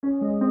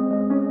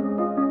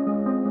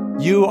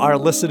You are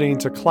listening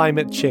to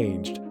Climate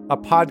Changed, a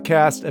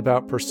podcast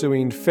about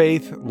pursuing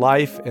faith,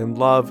 life, and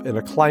love in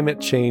a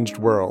climate-changed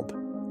world.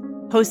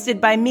 Hosted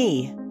by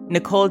me,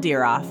 Nicole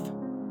Dieroff.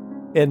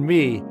 And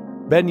me,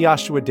 Ben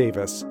Joshua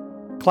Davis.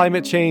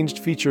 Climate Changed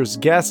features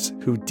guests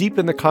who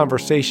deepen the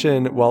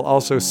conversation while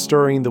also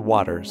stirring the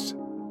waters.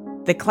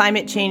 The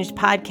Climate Changed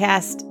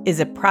podcast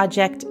is a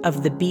project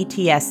of the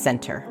BTS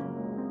Center.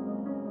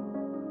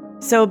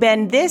 So,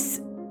 Ben, this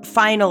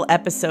final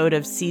episode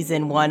of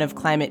season 1 of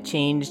Climate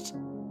Changed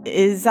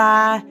is,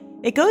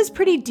 it goes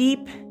pretty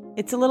deep.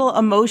 It's a little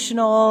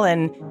emotional,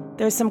 and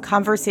there's some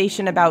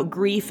conversation about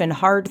grief and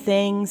hard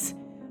things,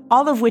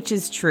 all of which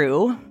is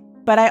true.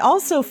 But I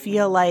also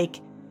feel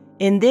like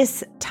in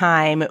this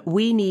time,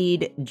 we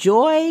need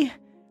joy,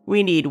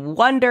 we need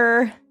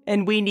wonder,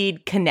 and we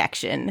need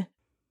connection.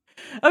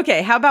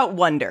 Okay, how about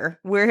wonder?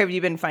 Where have you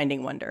been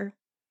finding wonder?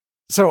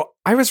 So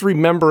I was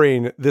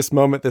remembering this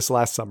moment this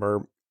last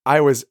summer. I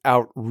was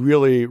out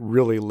really,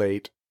 really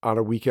late on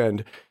a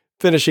weekend,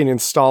 finishing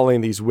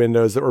installing these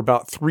windows that were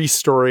about 3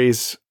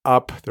 stories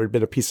up. There had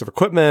been a piece of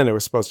equipment. It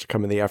was supposed to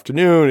come in the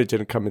afternoon. It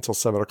didn't come until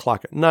 7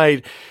 o'clock at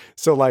night.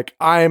 So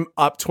I'm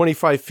up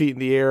 25 feet in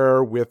the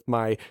air with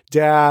my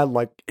dad,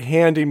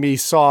 handing me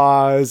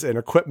saws and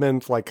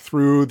equipment,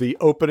 through the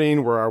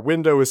opening where our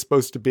window is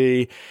supposed to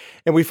be.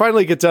 And we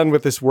finally get done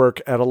with this work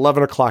at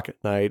 11 o'clock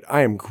at night.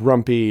 I am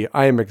grumpy.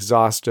 I am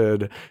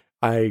exhausted.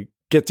 I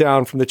get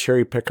down from the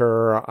cherry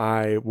picker.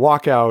 I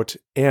walk out,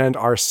 and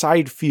our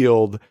side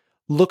field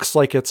looks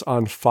like it's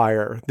on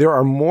fire. There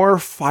are more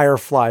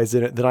fireflies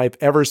in it than I've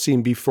ever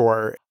seen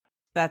before.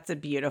 That's a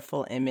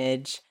beautiful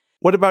image.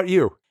 What about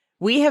you?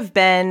 We have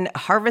been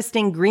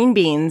harvesting green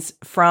beans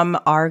from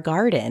our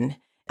garden.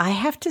 I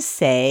have to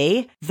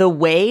say, the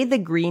way the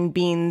green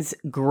beans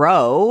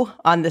grow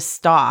on the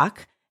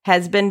stalk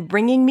has been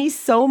bringing me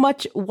so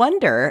much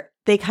wonder.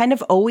 They kind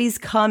of always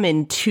come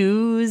in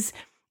twos,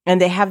 and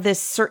they have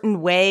this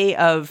certain way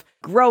of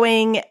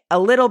growing a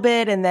little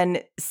bit and then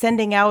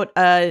sending out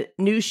a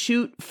new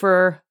shoot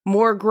for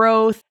more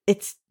growth.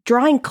 It's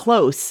drawing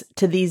close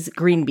to these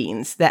green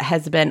beans that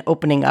has been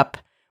opening up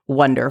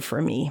wonder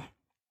for me.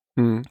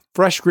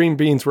 Fresh green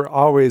beans were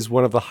always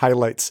one of the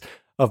highlights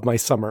of my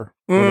summer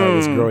when I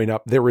was growing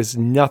up. There was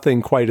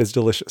nothing quite as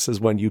delicious as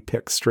when you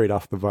pick straight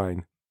off the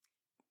vine.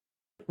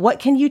 What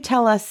can you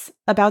tell us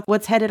about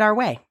what's headed our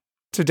way?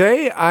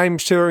 Today, I'm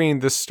sharing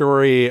the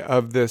story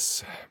of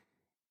this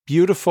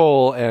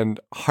beautiful and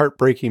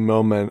heartbreaking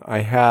moment I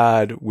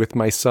had with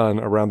my son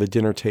around the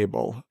dinner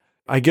table.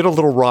 I get a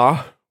little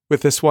raw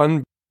with this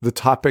one. The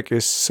topic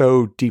is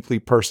so deeply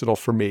personal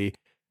for me.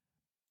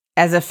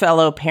 As a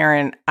fellow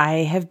parent, I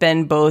have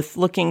been both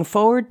looking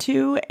forward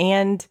to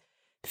and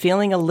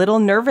feeling a little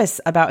nervous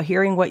about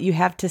hearing what you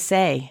have to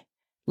say.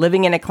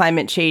 Living in a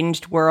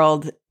climate-changed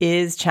world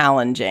is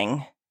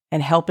challenging,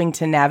 and helping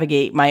to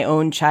navigate my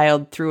own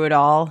child through it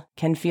all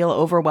can feel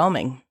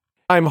overwhelming.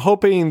 I'm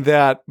hoping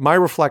that my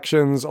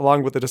reflections,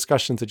 along with the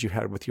discussions that you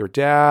had with your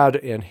dad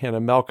and Hannah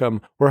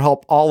Malcolm, will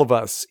help all of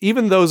us,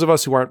 even those of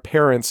us who aren't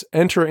parents,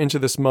 enter into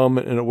this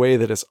moment in a way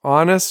that is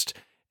honest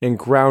and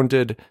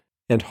grounded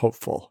and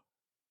hopeful.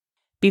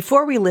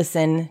 Before we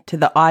listen to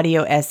the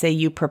audio essay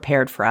you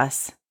prepared for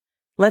us,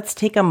 let's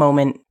take a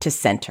moment to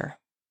center.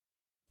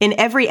 In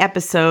every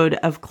episode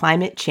of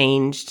Climate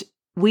Changed,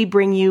 we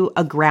bring you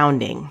a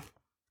grounding.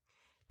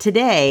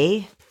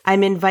 Today,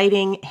 I'm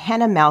inviting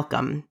Hannah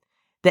Malcolm,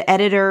 the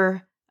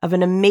editor of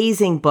an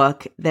amazing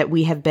book that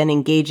we have been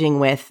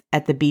engaging with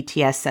at the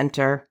BTS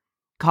Center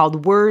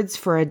called Words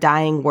for a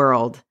Dying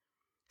World,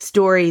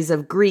 Stories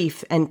of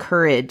Grief and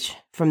Courage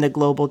from the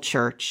Global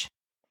Church.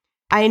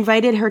 I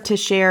invited her to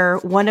share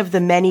one of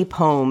the many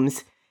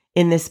poems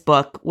in this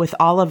book with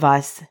all of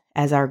us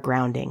as our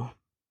grounding.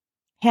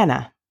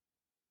 Hannah.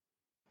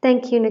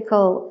 Thank you,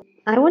 Nicole.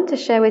 I want to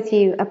share with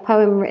you a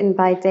poem written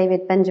by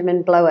David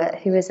Benjamin Blower,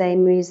 who is a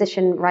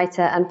musician,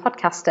 writer, and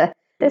podcaster.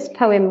 This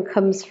poem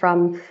comes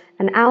from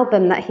an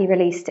album that he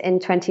released in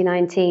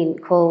 2019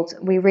 called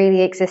We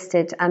Really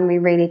Existed and We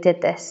Really Did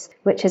This,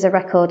 which is a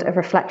record of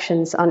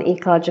reflections on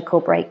ecological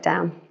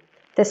breakdown.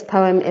 This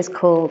poem is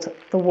called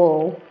The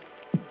Wall.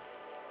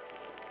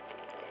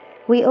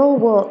 We all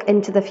walk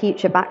into the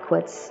future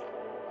backwards,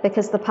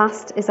 because the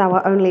past is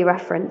our only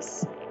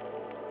reference.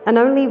 And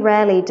only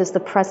rarely does the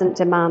present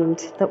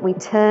demand that we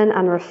turn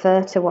and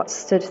refer to what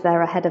stood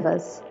there ahead of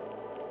us.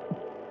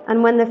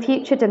 And when the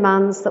future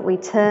demands that we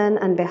turn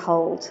and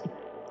behold,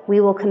 we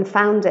will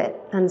confound it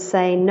and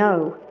say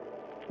no.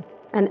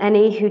 And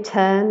any who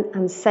turn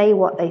and say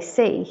what they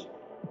see,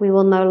 we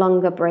will no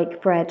longer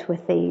break bread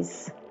with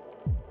these.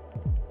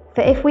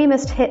 For if we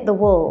must hit the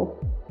wall,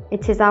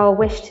 it is our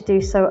wish to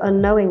do so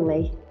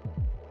unknowingly.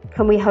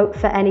 Can we hope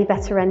for any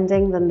better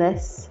ending than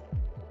this?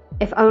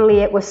 If only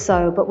it were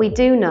so, but we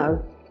do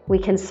know. We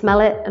can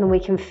smell it and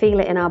we can feel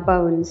it in our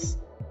bones.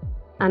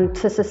 And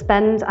to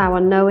suspend our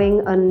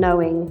knowing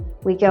unknowing,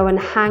 we go and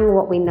hang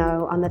what we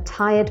know on the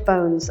tired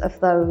bones of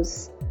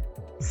those,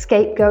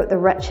 scapegoat the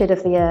wretched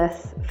of the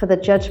earth for the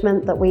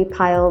judgment that we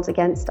piled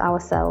against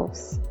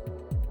ourselves.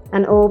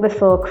 and all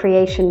before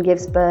creation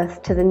gives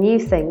birth to the new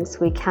things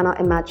we cannot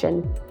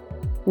imagine,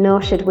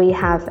 nor should we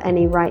have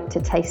any right to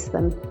taste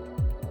them.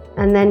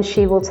 And then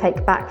she will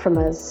take back from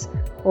us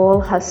all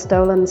her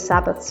stolen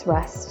Sabbath's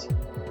rest.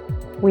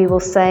 We will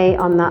say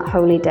on that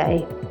holy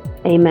day,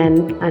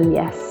 Amen and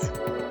yes.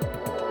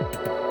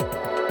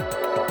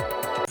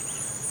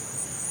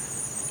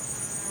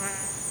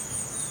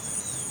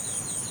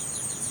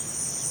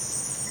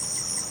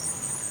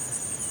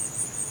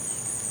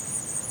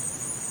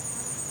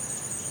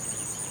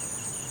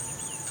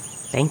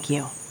 Thank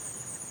you.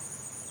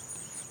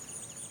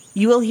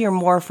 You will hear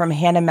more from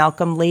Hannah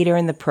Malcolm later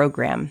in the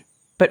program,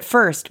 but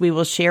first we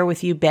will share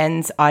with you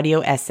Ben's audio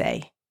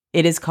essay.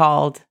 It is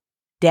called,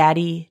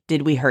 Daddy,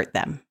 Did We Hurt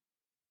Them?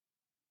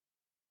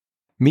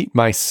 Meet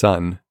my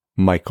son,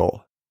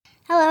 Michael.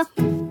 Hello.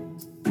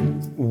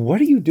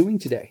 What are you doing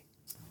today?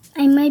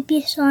 I might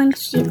be selling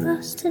sea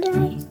glass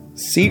today.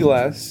 Sea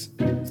glass?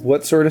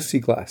 What sort of sea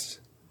glass?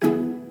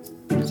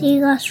 Sea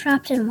glass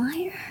wrapped in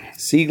wire.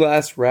 Sea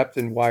glass wrapped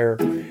in wire.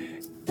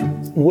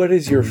 What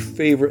is your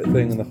favorite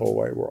thing in the whole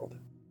wide world?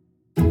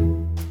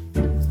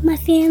 My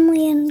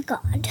family and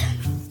God.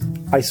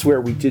 I swear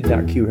we did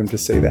not cue him to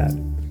say that.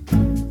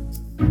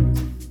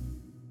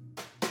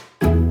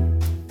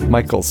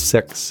 Michael's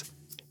 6.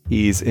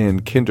 He's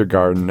in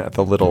kindergarten at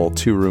the little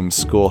 2-room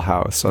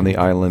schoolhouse on the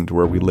island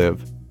where we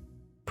live.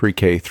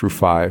 Pre-K through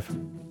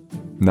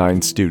 5.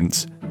 9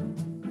 students.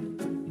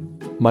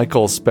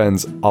 Michael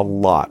spends a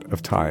lot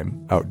of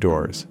time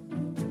outdoors.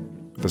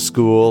 At the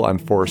school on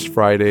Forest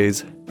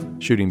Fridays,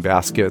 shooting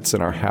baskets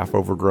in our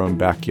half-overgrown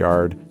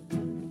backyard,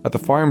 at the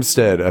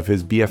farmstead of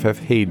his BFF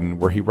Hayden,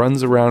 where he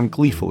runs around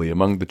gleefully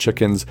among the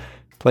chickens,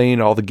 playing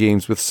all the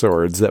games with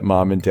swords that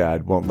Mom and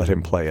Dad won't let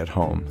him play at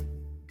home.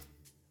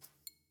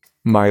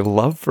 My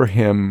love for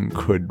him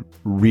could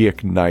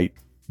reignite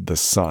the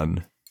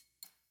sun.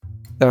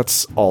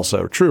 That's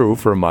also true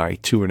for my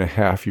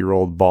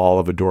 2.5-year-old ball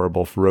of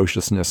adorable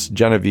ferociousness,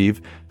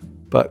 Genevieve,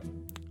 but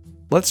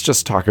let's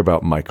just talk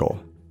about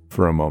Michael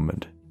for a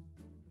moment.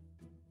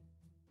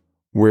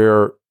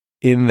 We're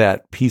in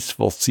that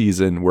peaceful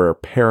season where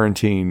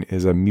parenting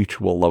is a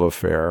mutual love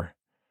affair.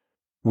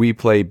 We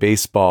play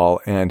baseball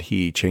and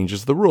he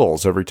changes the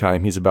rules every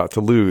time he's about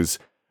to lose.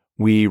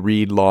 We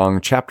read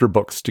long chapter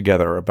books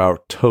together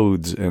about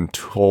toads and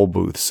toll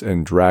booths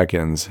and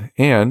dragons,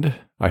 and,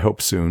 I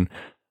hope soon,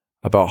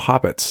 about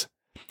hobbits.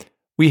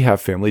 We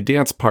have family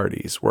dance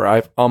parties where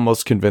I've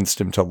almost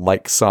convinced him to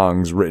like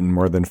songs written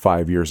more than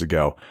 5 years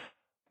ago.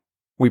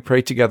 We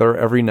pray together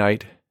every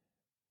night,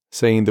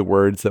 saying the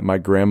words that my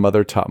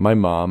grandmother taught my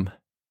mom,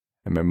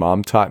 and my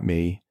mom taught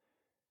me.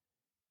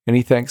 And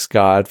he thanks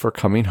God for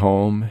coming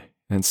home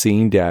and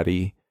seeing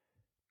Daddy,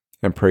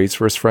 and prays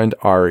for his friend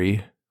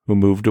Ari, who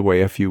moved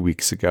away a few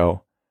weeks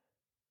ago,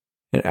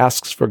 and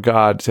asks for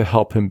God to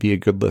help him be a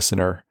good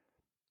listener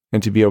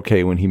and to be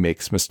okay when he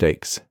makes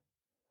mistakes.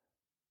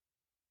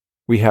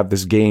 We have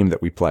this game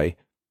that we play.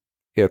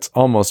 It's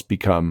almost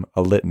become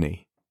a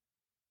litany.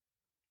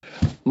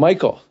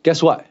 Michael,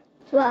 guess what?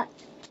 What?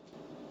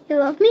 You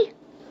love me?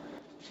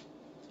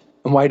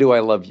 And why do I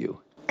love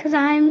you? Because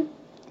I'm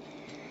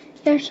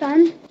your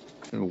son.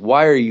 And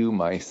why are you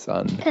my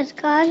son? Because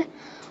God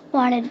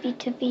wanted me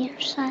to be your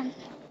son.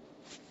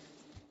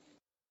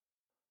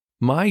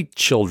 My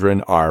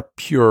children are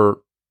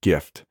pure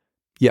gift.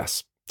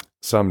 Yes,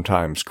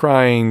 sometimes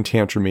crying,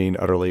 tantruming,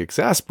 utterly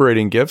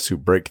exasperating gifts who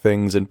break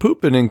things and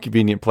poop in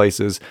inconvenient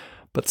places,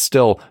 but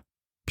still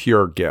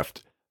pure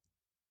gift.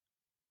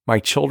 My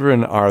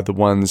children are the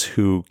ones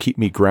who keep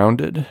me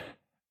grounded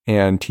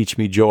and teach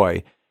me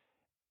joy.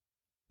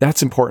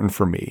 That's important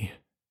for me.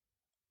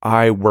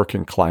 I work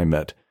in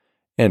climate,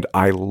 and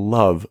I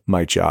love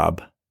my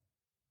job.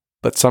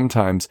 But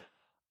sometimes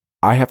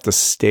I have to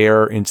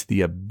stare into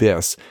the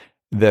abyss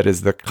that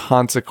is the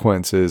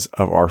consequences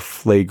of our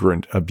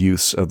flagrant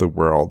abuse of the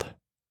world.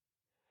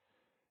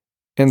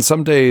 And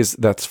some days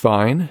that's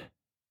fine,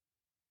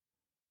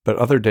 but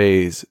other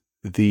days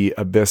the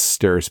abyss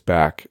stares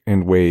back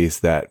in ways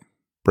that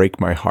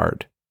break my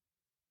heart.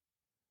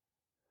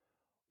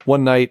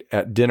 One night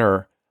at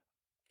dinner,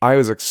 I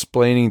was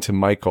explaining to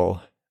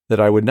Michael that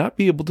I would not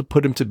be able to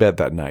put him to bed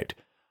that night.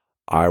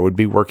 I would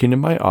be working in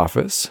my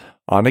office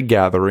on a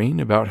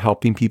gathering about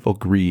helping people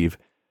grieve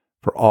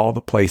for all the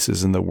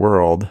places in the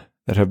world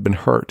that have been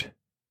hurt.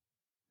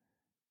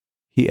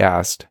 He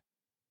asked,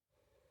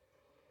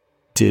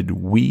 "Did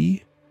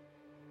we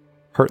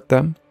hurt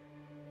them?"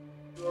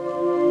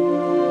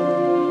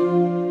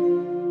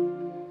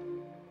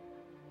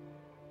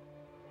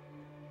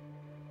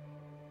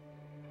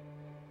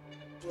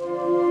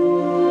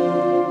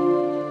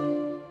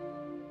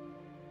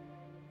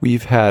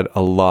 We've had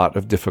a lot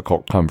of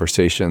difficult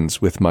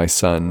conversations with my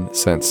son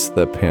since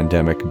the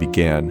pandemic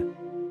began.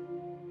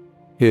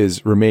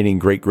 His remaining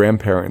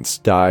great-grandparents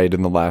died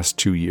in the last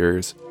 2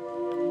 years,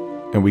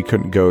 and we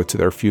couldn't go to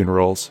their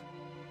funerals.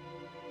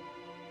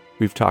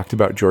 We've talked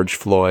about George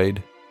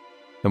Floyd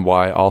and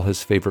why all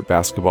his favorite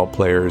basketball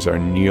players are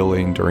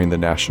kneeling during the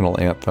national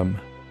anthem.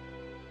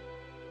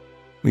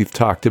 We've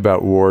talked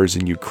about wars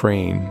in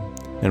Ukraine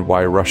and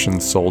why Russian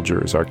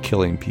soldiers are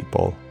killing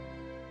people.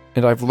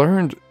 And I've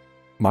learned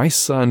my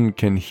son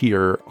can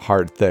hear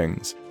hard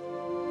things.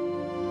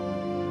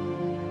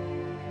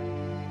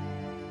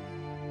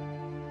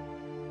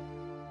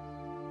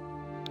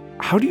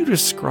 How do you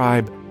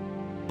describe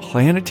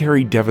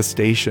planetary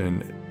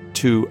devastation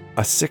to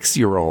a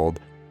 6-year-old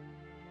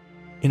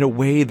in a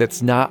way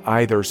that's not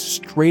either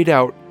straight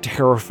out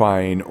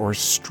terrifying or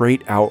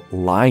straight out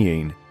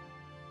lying?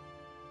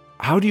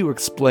 How do you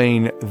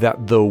explain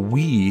that the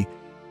we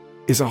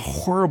is a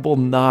horrible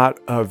knot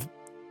of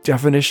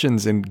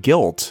definitions and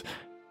guilt?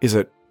 Is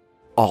it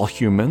all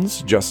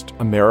humans, just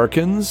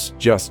Americans,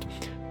 just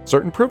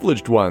certain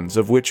privileged ones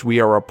of which we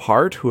are a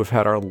part who have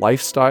had our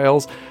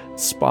lifestyles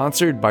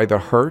sponsored by the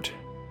hurt?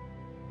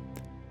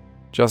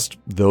 Just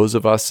those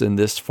of us in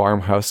this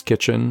farmhouse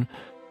kitchen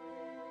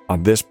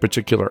on this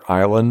particular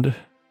island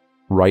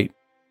right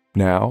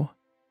now?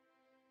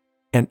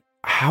 And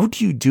how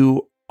do you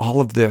do all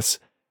of this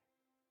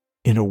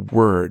in a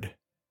word,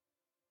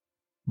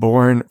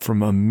 born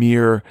from a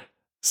mere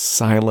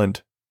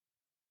silent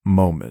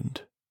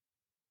moment?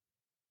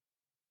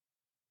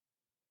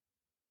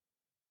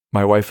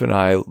 My wife and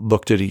I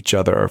looked at each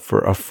other for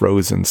a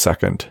frozen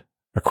second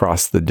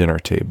across the dinner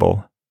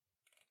table.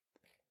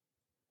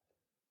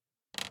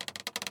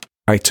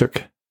 I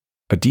took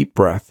a deep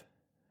breath.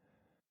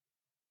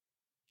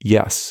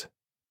 Yes,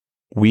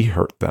 we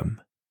hurt them.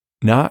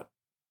 Not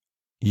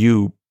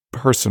you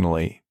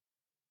personally.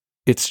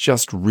 It's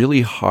just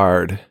really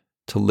hard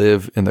to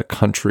live in the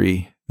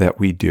country that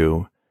we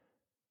do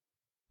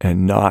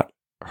and not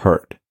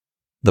hurt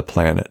the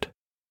planet.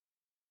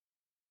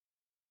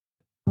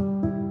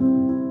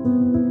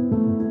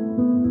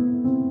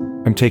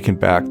 I'm taken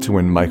back to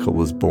when Michael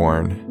was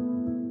born.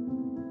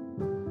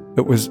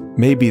 It was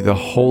maybe the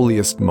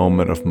holiest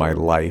moment of my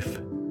life.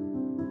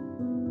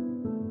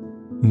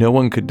 No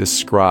one could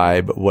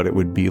describe what it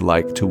would be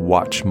like to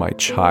watch my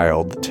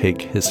child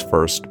take his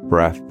first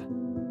breath.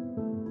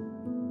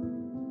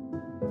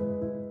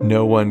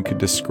 No one could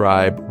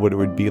describe what it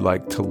would be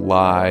like to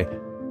lie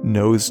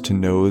nose to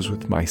nose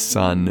with my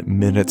son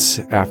minutes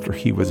after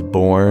he was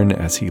born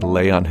as he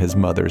lay on his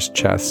mother's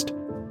chest,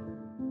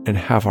 and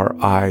have our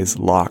eyes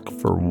lock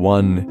for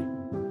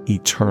one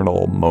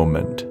eternal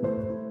moment.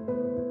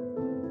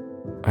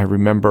 I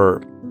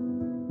remember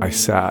I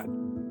sat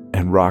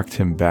and rocked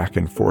him back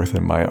and forth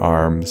in my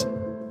arms.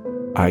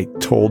 I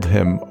told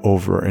him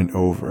over and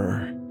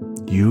over,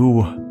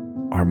 "You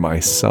are my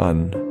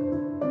son.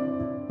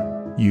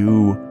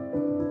 You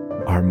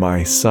are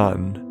my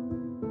son."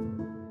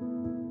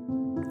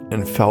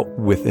 And felt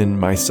within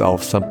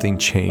myself something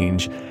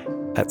change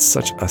at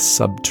such a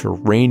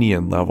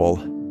subterranean level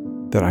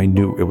that I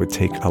knew it would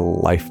take a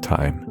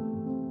lifetime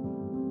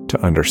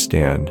to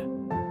understand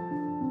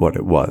what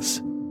it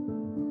was.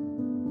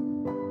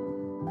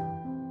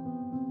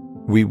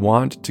 We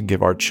want to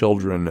give our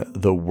children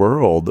the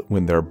world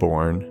when they're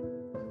born.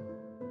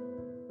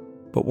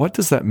 But what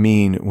does that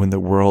mean when the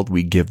world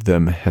we give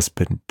them has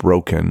been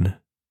broken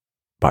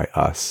by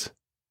us?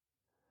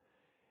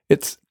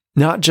 It's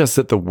not just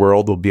that the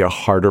world will be a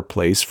harder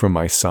place for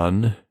my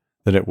son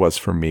than it was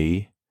for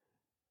me.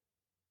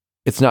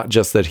 It's not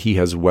just that he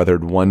has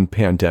weathered one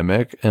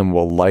pandemic and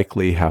will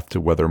likely have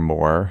to weather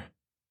more.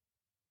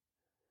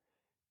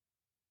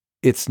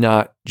 It's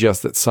not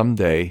just that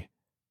someday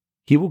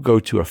he will go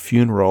to a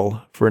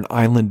funeral for an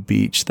island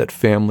beach that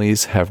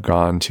families have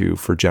gone to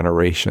for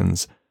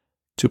generations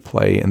to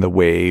play in the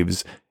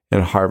waves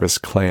and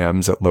harvest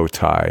clams at low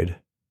tide.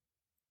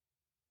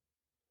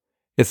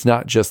 It's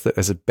not just that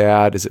as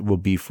bad as it will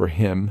be for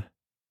him,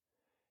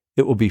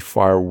 it will be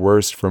far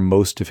worse for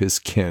most of his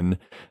kin,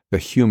 the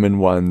human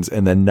ones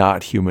and the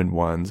not human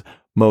ones,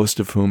 most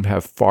of whom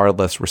have far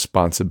less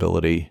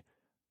responsibility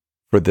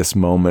for this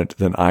moment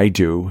than I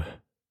do,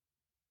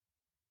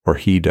 or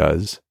he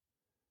does.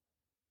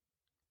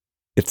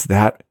 It's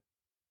that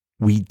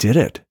we did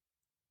it.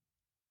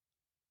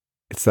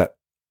 It's that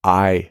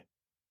I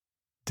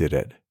did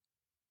it.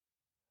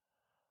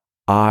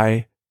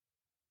 I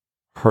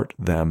hurt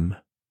them.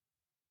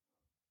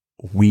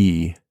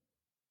 We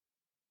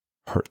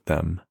hurt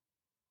them.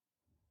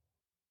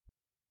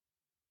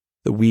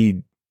 The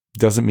we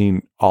doesn't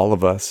mean all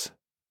of us,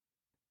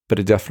 but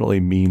it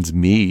definitely means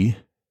me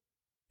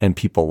and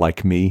people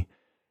like me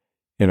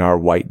in our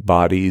white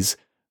bodies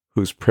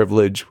whose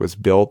privilege was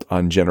built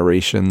on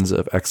generations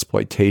of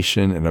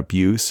exploitation and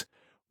abuse.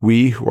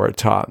 We who are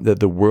taught that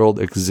the world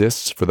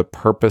exists for the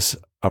purpose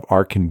of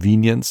our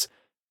convenience.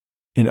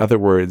 In other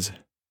words,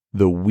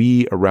 the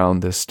we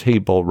around this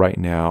table right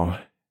now,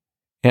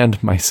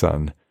 and my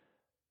son,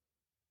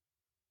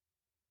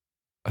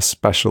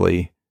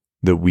 especially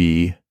the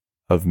we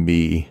of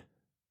me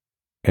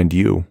and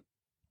you.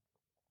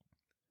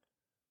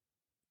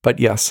 But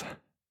yes,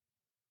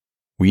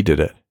 we did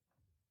it.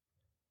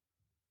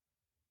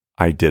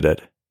 I did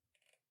it.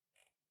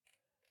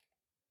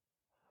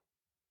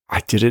 I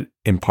did it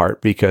in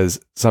part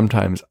because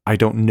sometimes I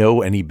don't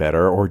know any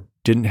better or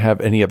didn't have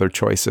any other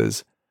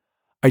choices.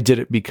 I did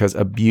it because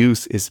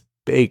abuse is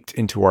baked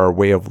into our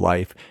way of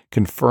life,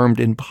 confirmed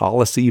in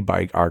policy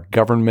by our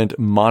government,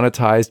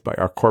 monetized by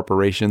our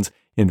corporations,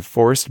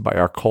 enforced by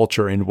our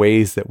culture in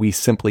ways that we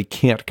simply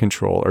can't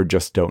control or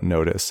just don't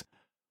notice.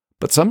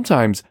 But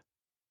sometimes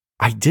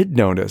I did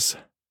notice,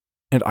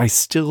 and I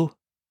still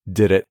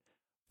did it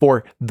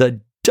for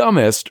the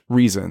dumbest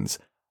reasons.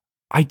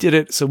 I did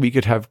it so we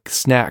could have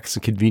snacks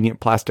and convenient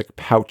plastic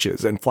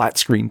pouches and flat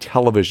screen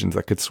televisions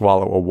that could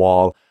swallow a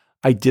wall.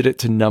 I did it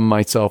to numb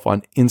myself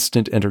on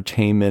instant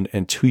entertainment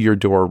and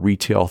to-your-door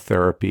retail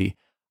therapy.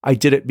 I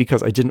did it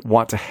because I didn't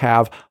want to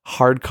have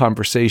hard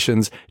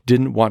conversations,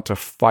 didn't want to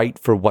fight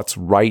for what's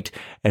right,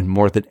 and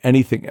more than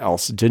anything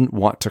else, didn't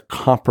want to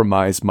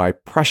compromise my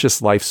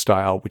precious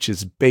lifestyle, which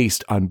is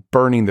based on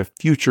burning the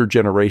future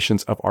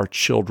generations of our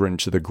children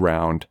to the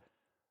ground.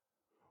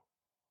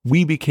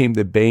 We became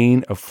the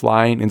bane of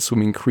flying and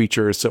swimming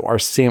creatures so our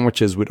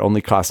sandwiches would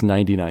only cost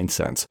 99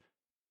 cents.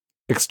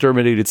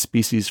 Exterminated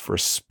species for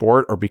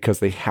sport or because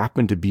they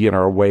happened to be in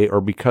our way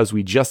or because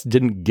we just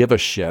didn't give a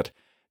shit.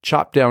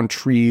 Chopped down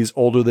trees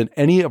older than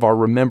any of our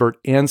remembered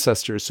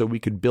ancestors so we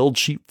could build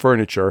cheap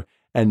furniture.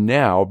 And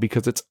now,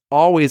 because it's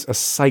always a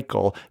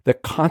cycle, the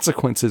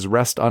consequences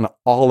rest on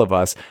all of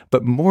us,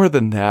 but more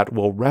than that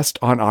will rest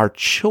on our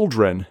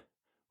children,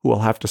 who will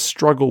have to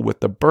struggle with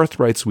the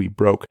birthrights we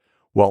broke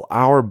while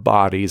our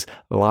bodies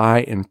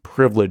lie in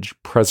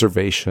privileged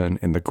preservation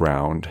in the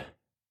ground.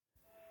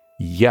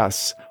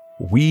 Yes,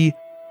 we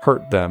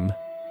hurt them.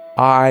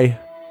 I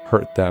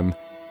hurt them.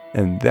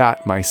 And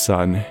that, my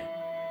son,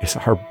 is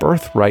our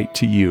birthright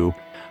to you,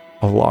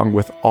 along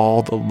with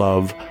all the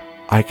love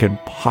I can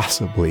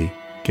possibly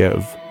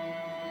give.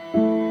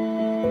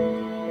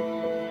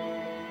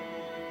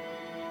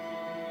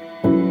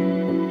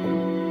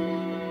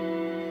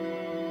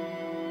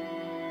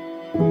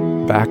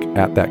 Back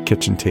at that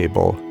kitchen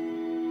table,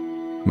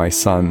 my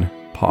son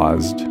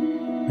paused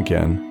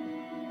again.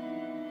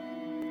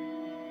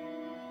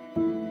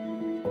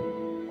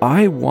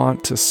 I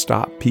want to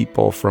stop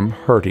people from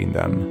hurting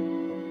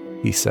them,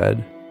 he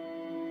said.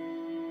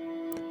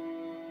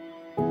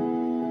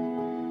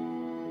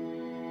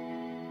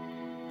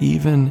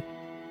 Even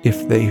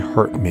if they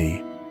hurt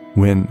me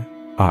when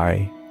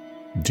I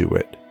do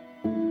it.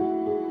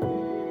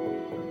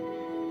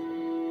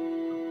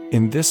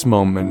 In this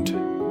moment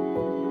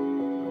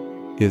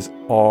is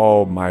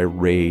all my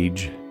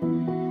rage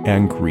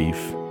and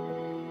grief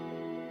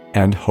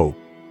and hope.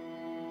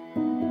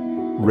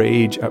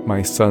 Rage at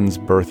my son's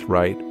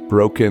birthright,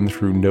 broken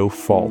through no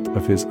fault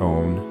of his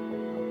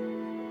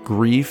own.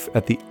 Grief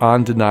at the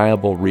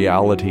undeniable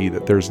reality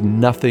that there's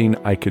nothing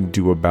I can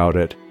do about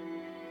it.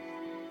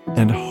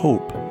 And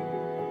hope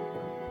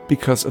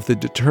because of the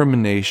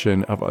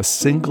determination of a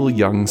single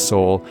young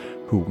soul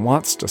who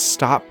wants to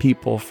stop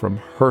people from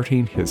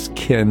hurting his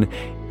kin,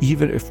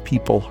 even if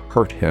people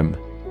hurt him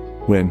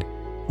when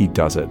he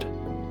does it.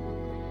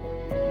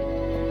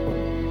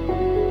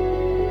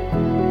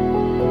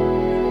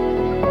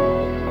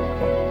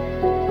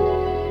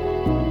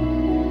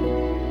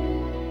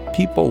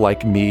 People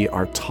like me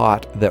are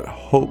taught that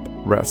hope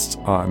rests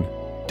on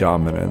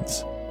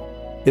dominance.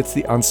 It's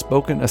the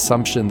unspoken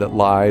assumption that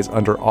lies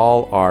under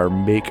all our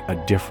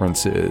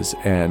make-a-differences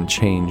and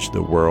change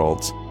the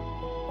worlds.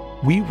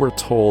 We were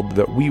told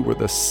that we were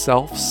the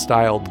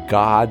self-styled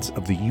gods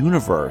of the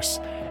universe,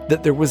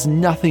 that there was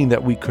nothing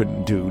that we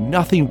couldn't do,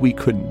 nothing we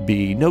couldn't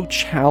be, no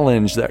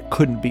challenge that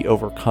couldn't be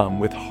overcome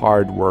with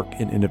hard work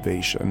and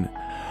innovation.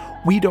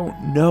 We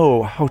don't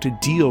know how to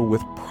deal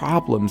with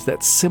problems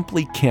that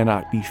simply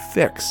cannot be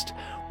fixed.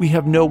 We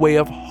have no way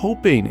of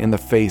hoping in the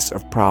face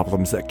of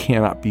problems that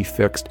cannot be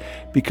fixed,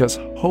 because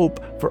hope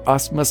for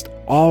us must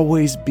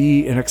always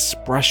be an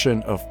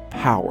expression of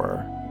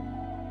power.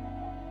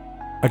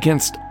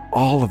 Against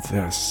all of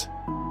this,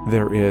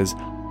 there is,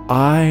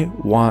 I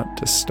want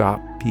to stop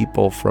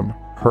people from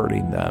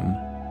hurting them,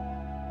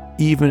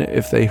 even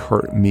if they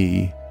hurt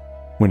me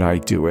when I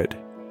do it.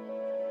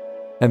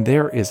 And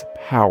there is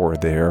power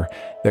there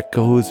that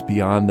goes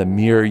beyond the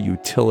mere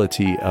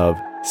utility of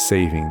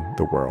saving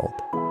the world.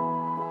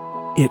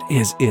 It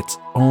is its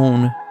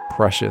own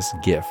precious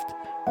gift,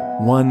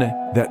 one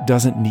that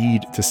doesn't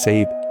need to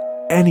save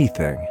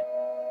anything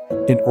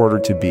in order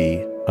to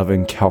be of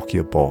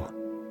incalculable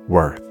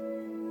worth.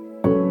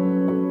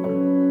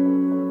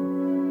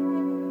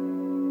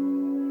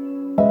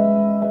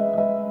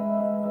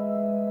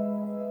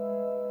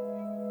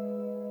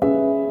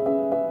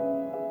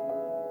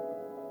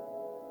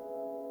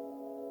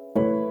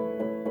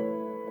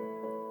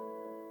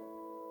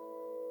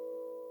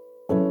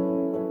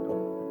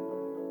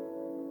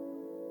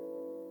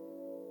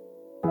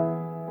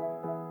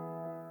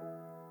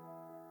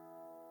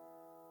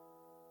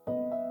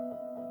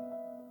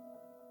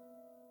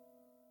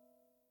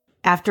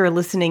 After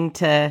listening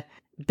to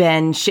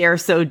Ben share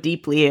so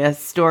deeply a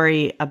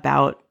story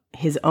about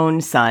his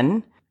own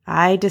son,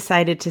 I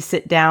decided to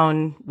sit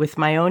down with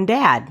my own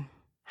dad.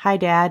 Hi,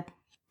 Dad.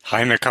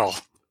 Hi, Nicole.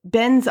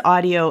 Ben's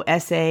audio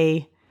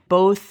essay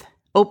both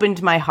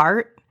opened my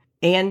heart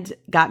and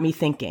got me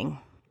thinking.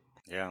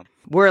 Yeah.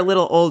 We're a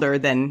little older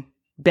than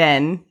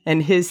Ben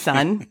and his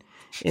son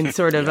in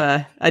sort of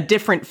a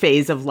different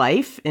phase of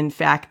life. In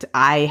fact,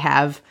 I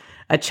have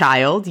a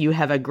child. You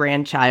have a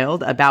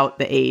grandchild about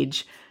the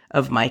age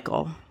of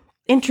Michael.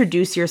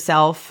 Introduce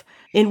yourself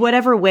in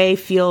whatever way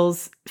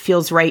feels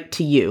right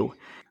to you.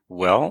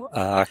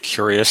 Well,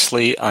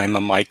 curiously, I'm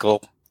a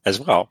Michael as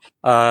well.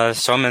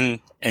 So I'm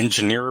an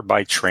engineer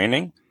by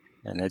training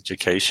and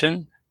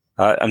education.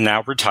 I'm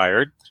now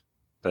retired,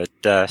 but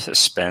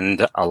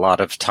spend a lot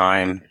of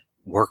time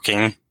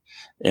working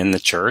in the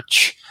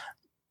church.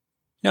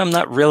 I'm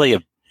not really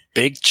a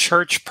big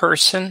church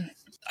person.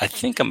 I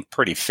think I'm a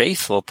pretty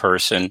faithful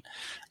person,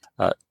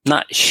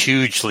 not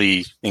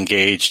hugely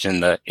engaged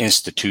in the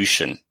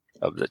institution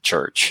of the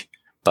church,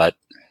 but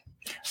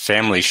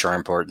family's sure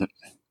important.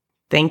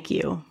 Thank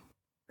you.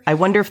 I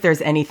wonder if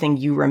there's anything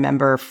you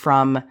remember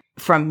from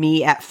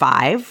me at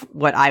 5,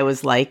 what I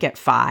was like at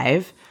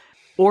 5,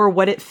 or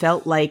what it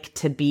felt like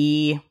to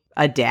be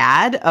a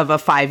dad of a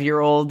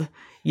 5-year-old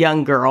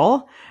young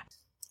girl.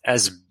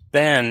 As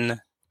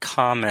Ben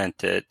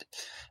commented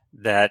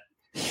that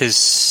his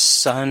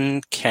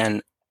son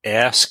can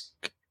ask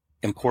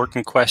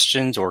important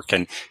questions or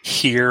can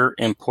hear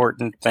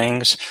important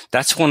things,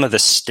 that's one of the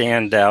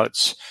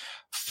standouts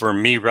for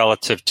me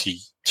relative to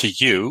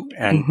you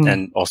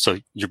and also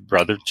your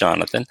brother,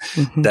 Jonathan,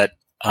 that,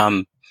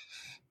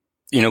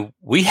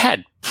 we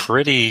had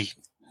pretty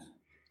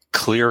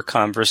clear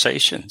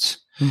conversations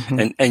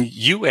and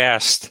you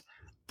asked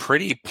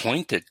pretty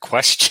pointed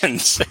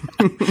questions.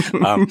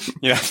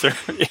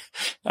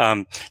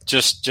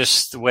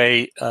 Just the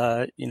way,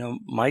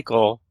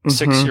 Michael,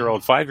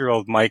 6-year-old,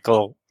 5-year-old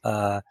Michael,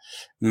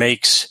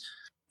 makes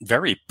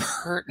very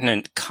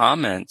pertinent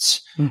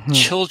comments.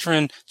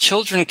 Children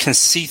can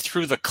see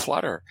through the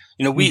clutter.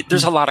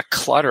 There's a lot of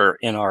clutter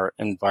in our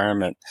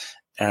environment,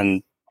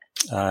 and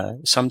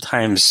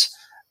sometimes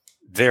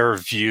their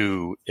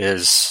view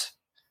is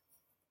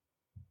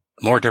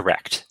more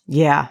direct.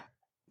 Yeah.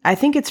 I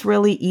think it's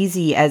really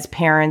easy as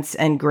parents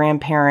and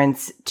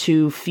grandparents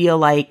to feel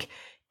like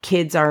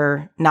kids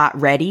are not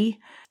ready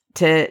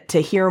to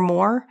hear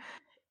more.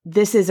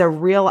 This is a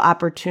real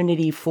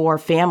opportunity for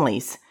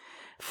families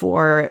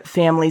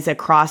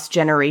across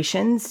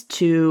generations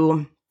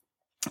to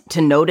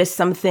notice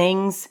some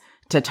things,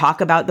 to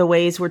talk about the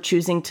ways we're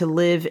choosing to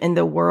live in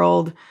the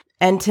world,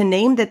 and to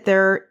name that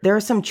there are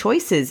some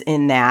choices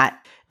in that.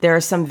 There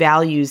are some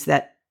values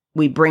that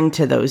we bring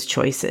to those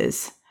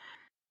choices.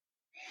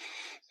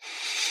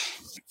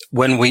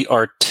 When we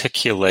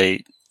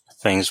articulate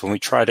things, when we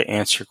try to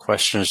answer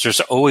questions, there's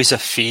always a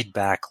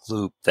feedback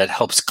loop that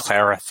helps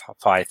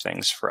clarify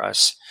things for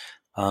us.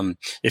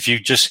 If you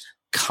just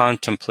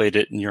contemplate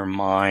it in your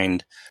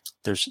mind,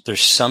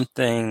 there's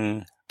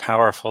something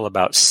powerful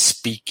about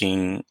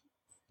speaking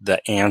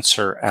the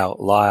answer out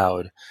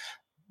loud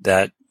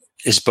that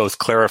is both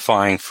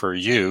clarifying for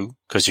you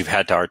because you've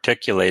had to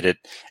articulate it,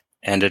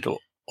 and it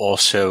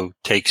also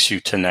takes you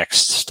to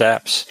next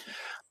steps.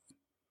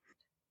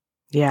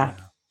 Yeah.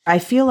 I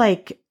feel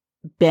like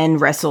Ben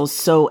wrestles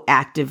so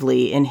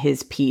actively in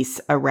his piece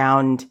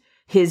around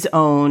his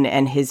own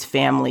and his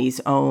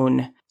family's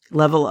own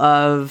level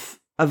of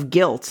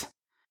guilt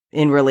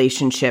in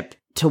relationship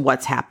to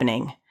what's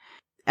happening.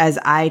 As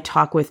I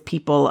talk with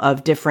people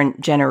of different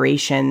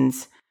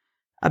generations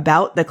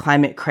about the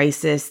climate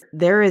crisis,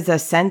 there is a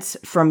sense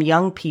from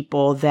young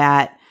people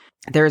that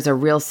there's a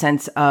real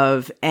sense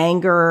of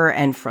anger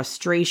and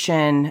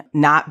frustration,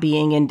 not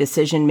being in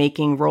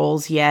decision-making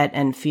roles yet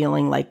and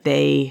feeling like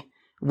they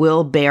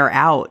will bear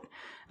out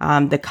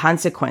the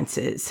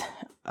consequences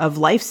of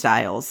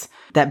lifestyles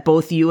that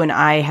both you and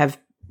I have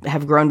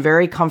grown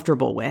very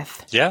comfortable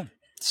with. Yeah,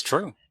 it's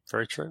true.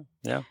 Very true.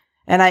 Yeah.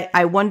 And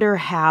I wonder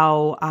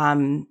how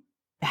and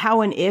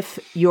if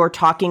you're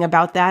talking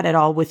about that at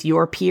all with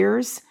your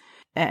peers,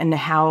 and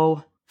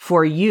how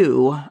for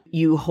you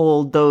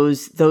hold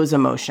those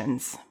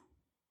emotions.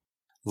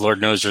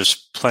 Lord knows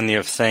there's plenty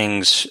of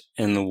things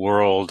in the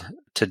world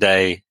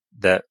today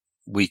that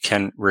we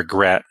can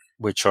regret,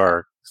 which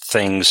are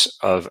things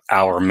of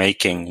our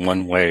making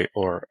one way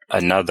or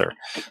another,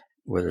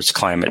 whether it's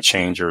climate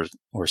change or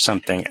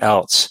something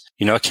else.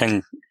 It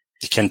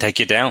can take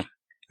you down.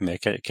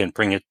 It can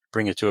bring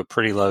it to a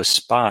pretty low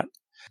spot.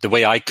 The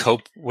way I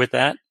cope with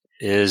that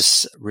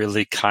is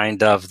really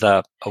kind of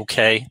the,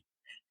 okay,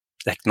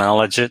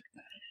 acknowledge it,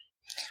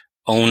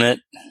 own it,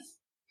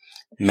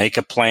 make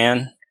a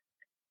plan,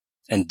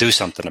 and do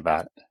something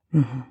about it.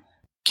 Mm-hmm.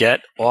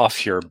 Get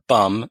off your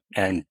bum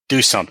and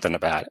do something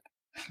about it.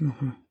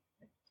 Mm-hmm.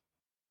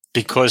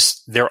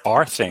 Because there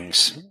are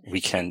things we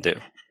can do.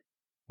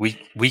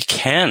 We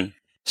can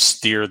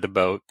steer the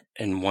boat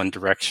in one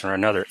direction or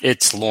another.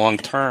 It's long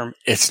term.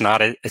 It's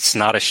not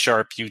a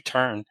sharp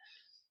U-turn.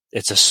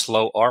 It's a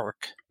slow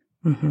arc.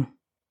 Mm-hmm.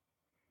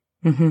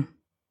 Mm-hmm.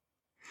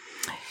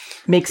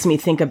 Makes me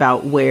think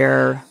about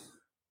where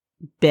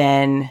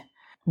Ben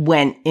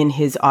went in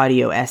his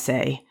audio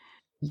essay.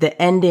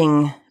 The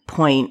ending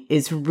point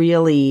is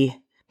really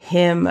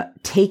him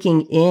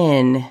taking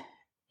in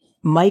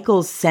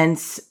Michael's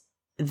sense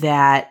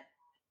that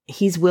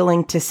he's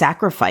willing to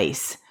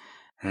sacrifice.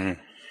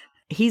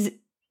 He's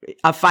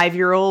a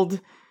 5-year-old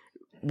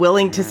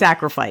willing to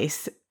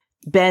sacrifice.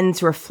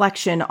 Ben's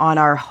reflection on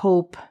our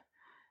hope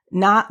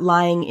not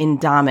lying in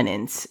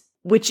dominance,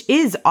 which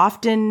is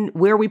often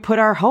where we put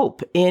our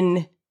hope,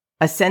 in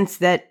a sense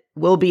that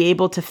we'll be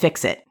able to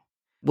fix it.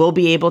 We'll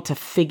be able to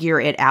figure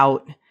it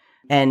out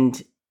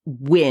and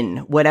win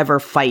whatever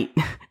fight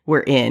we're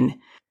in.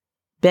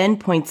 Ben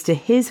points to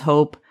his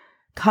hope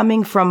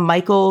coming from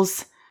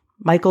Michael's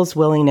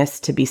willingness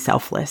to be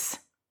selfless.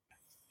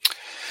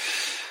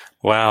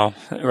 Wow.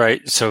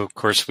 Right. So, of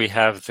course, we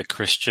have the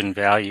Christian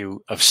value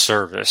of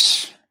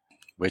service,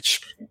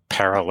 which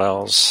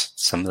parallels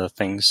some of the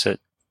things that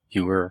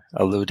you were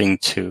alluding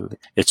to.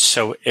 It's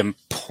so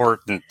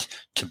important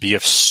to be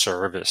of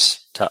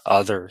service to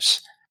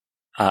others.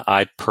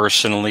 I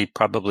personally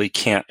probably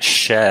can't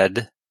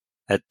shed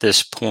at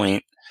this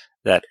point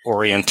that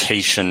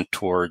orientation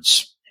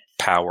towards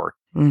power.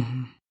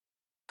 Mm-hmm.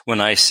 When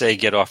I say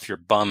get off your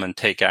bum and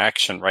take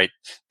action, right,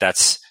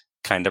 that's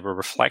kind of a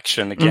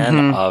reflection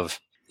again of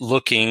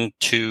looking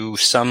to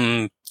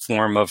some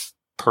form of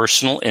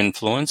personal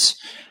influence,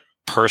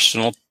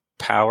 personal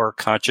power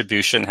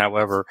contribution,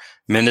 however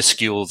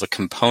minuscule the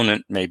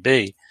component may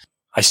be.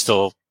 I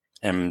still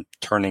am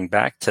turning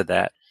back to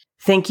that.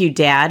 Thank you,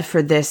 Dad,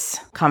 for this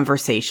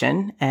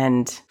conversation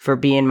and for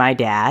being my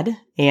dad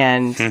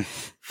and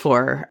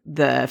for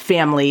the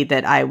family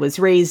that I was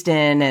raised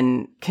in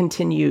and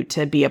continue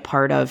to be a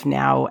part of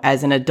now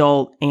as an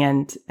adult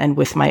and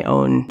with my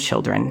own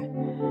children.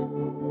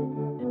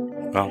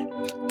 Well,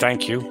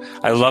 thank you.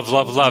 I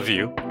love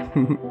you.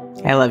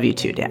 I love you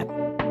too, Dad.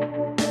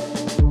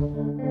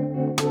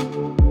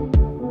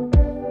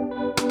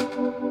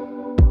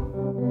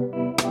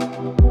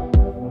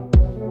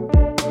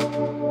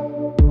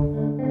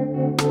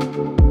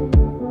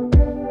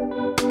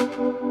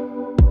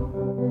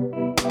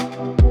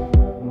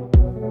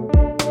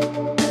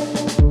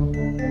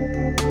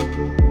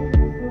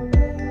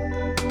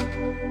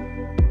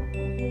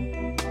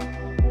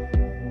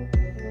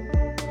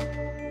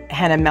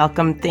 Hannah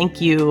Malcolm, thank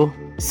you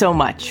so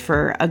much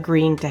for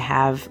agreeing to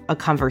have a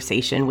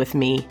conversation with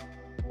me.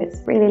 It's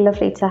really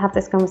lovely to have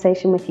this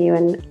conversation with you,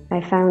 and I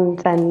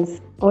found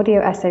Ben's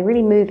audio essay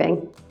really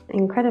moving,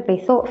 incredibly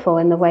thoughtful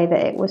in the way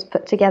that it was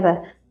put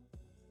together.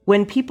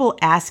 When people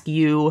ask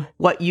you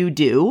what you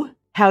do,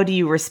 how do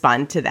you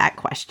respond to that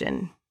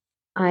question?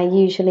 I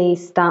usually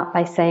start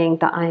by saying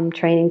that I'm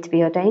training to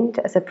be ordained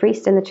as a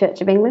priest in the Church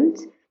of England.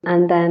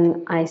 And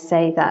then I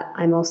say that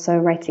I'm also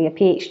writing a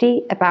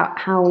PhD about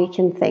how we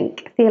can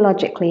think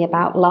theologically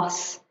about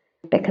loss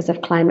because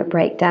of climate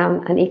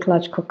breakdown and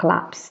ecological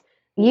collapse.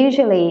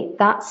 Usually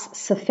that's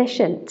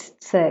sufficient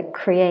to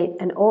create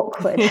an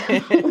awkward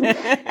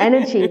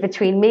energy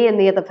between me and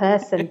the other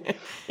person.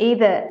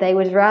 Either they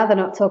would rather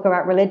not talk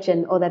about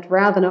religion or they'd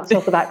rather not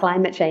talk about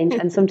climate change,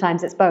 and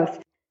sometimes it's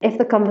both. If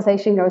the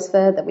conversation goes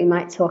further, we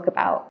might talk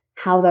about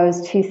how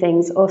those two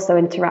things also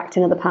interact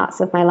in other parts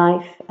of my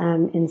life,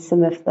 in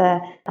some of the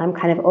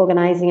kind of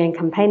organizing and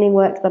campaigning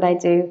work that I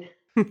do.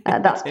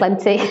 That's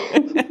plenty.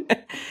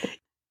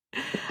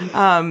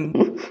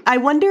 I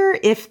wonder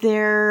if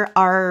there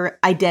are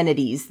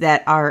identities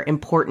that are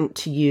important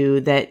to you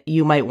that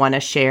you might want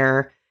to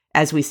share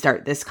as we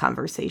start this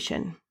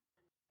conversation.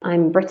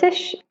 I'm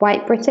British,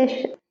 white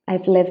British.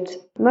 I've lived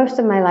most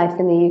of my life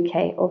in the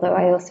UK, although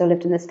I also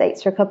lived in the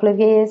States for a couple of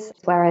years,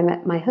 where I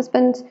met my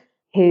husband,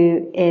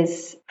 who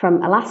is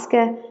from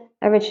Alaska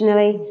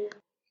originally.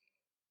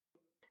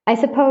 I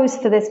suppose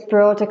for this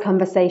broader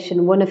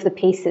conversation, one of the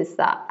pieces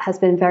that has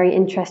been very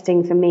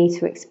interesting for me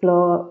to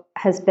explore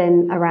has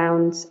been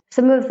around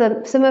some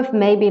of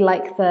maybe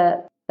like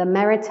the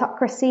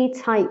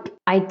meritocracy type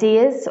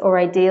ideas or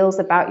ideals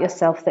about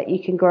yourself that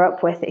you can grow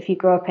up with if you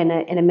grow up in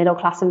a middle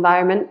class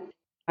environment.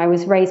 I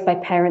was raised by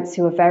parents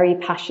who were very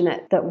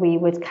passionate that we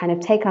would kind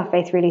of take our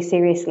faith really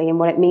seriously and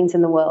what it means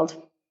in the world.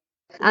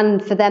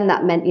 And for them,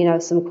 that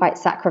meant, some quite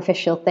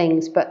sacrificial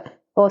things. But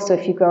also,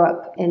 if you grow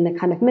up in the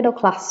kind of middle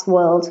class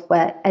world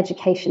where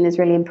education is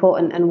really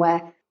important and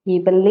where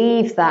you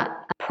believe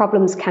that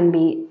problems can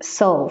be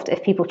solved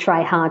if people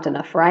try hard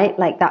enough, right?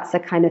 Like that's a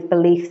kind of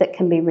belief that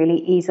can be really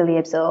easily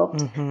absorbed.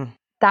 Mm-hmm.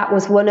 That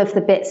was one of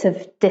the bits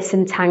of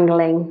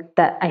disentangling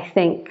that I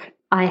think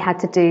I had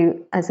to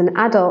do as an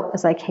adult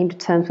as I came to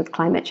terms with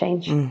climate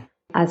change,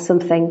 as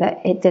something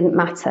that it didn't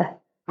matter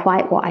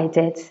quite what I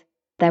did.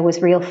 There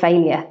was real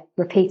failure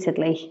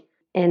repeatedly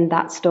in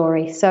that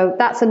story. So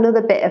that's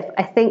another bit of,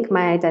 I think,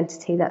 my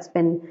identity that's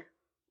been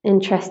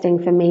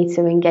interesting for me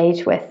to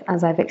engage with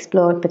as I've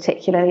explored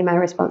particularly my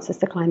responses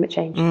to climate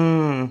change.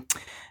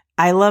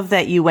 I love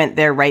that you went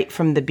there right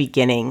from the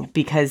beginning,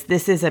 because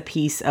this is a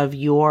piece of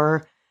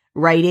your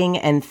writing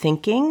and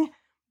thinking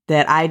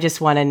that I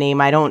just want to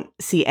name. I don't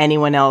see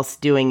anyone else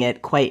doing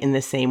it quite in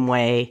the same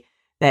way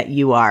that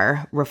you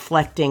are,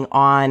 reflecting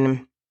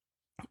on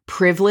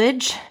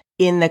privilege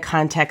in the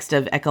context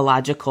of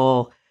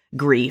ecological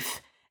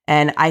grief.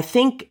 And I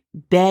think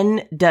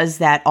Ben does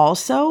that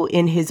also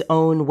in his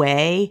own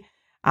way.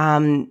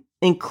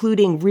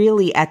 including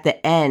really at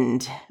the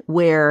end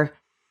where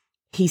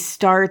he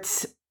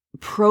starts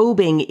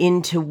probing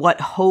into what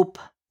hope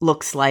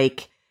looks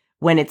like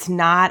when it's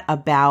not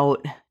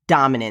about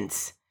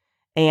dominance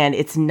and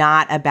it's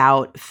not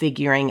about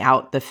figuring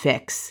out the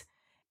fix.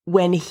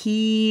 When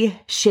he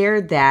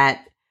shared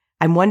that,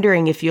 I'm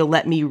wondering if you'll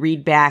let me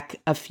read back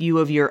a few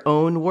of your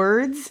own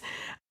words.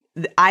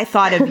 I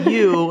thought of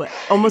you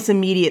almost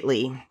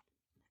immediately.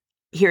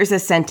 Here's a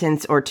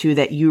sentence or two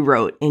that you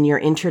wrote in your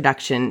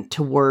introduction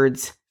to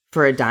Words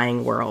for a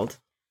Dying World.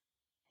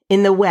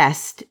 In the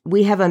West,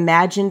 we have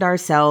imagined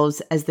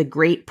ourselves as the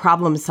great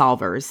problem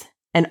solvers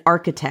and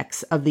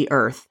architects of the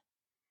earth.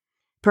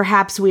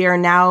 Perhaps we are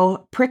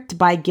now pricked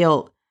by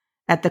guilt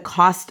at the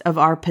cost of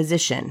our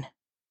position,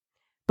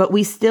 but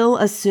we still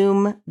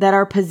assume that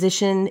our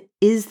position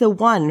is the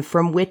one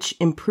from which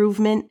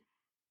improvement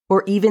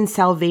or even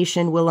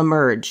salvation will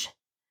emerge.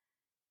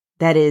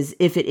 That is,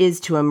 if it is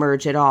to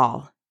emerge at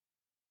all.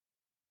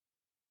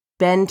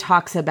 Ben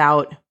talks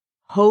about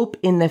hope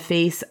in the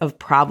face of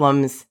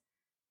problems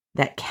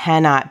that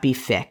cannot be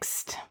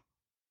fixed.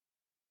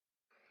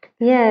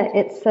 Yeah,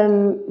 it's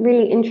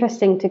really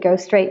interesting to go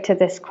straight to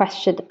this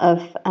question of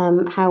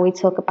how we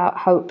talk about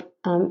hope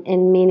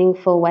in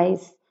meaningful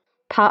ways.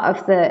 Part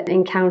of the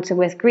encounter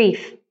with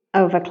grief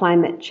over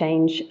climate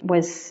change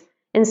was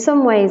in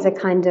some ways a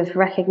kind of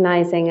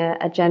recognizing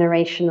a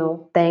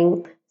generational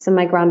thing. So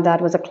my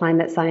granddad was a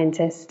climate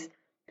scientist.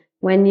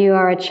 When you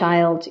are a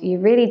child, you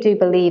really do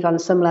believe on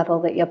some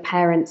level that your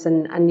parents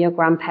and your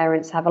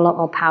grandparents have a lot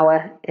more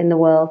power in the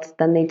world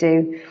than they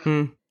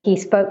do. He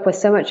spoke with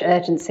so much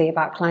urgency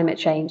about climate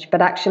change,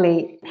 but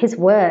actually his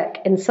work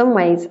in some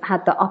ways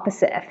had the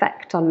opposite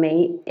effect on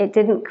me. It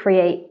didn't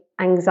create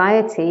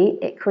anxiety.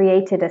 It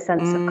created a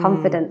sense of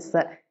confidence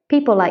that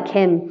people like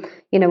him,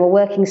 were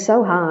working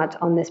so hard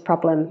on this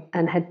problem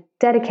and had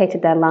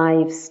dedicated their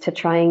lives to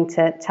trying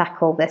to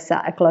tackle this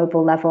at a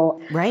global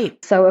level. Right.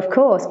 So, of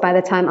course, by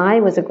the time I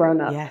was a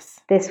grown-up,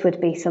 yes, this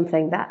would be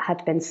something that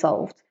had been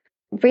solved.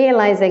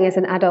 Realizing as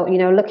an adult,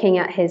 looking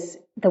at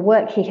the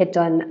work he had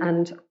done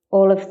and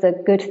all of the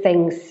good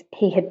things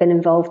he had been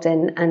involved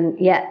in, and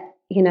yet,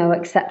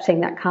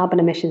 accepting that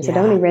carbon emissions had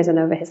only risen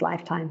over his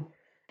lifetime,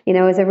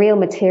 is a real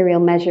material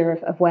measure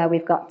of where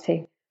we've got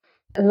to.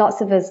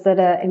 Lots of us that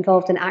are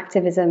involved in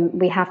activism,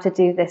 we have to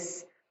do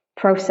this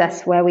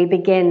process where we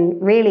begin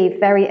really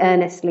very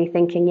earnestly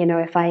thinking,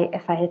 if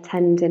I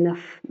attend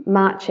enough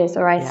marches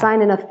or I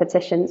sign enough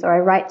petitions or I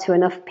write to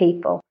enough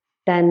people,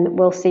 then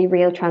we'll see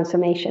real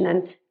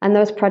transformation. And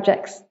those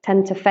projects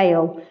tend to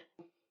fail,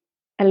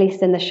 at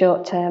least in the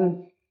short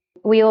term.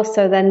 We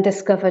also then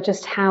discover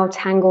just how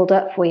tangled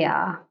up we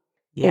are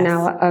in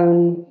our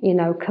own,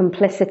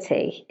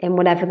 complicity in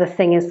whatever the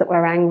thing is that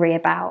we're angry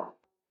about.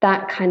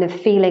 That kind of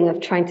feeling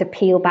of trying to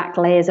peel back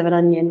layers of an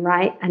onion,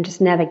 right? And just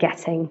never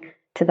getting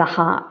to the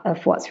heart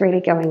of what's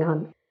really going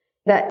on.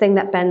 That thing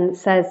that Ben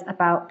says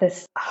about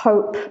this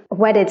hope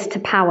wedded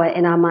to power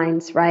in our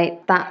minds,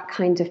 right? That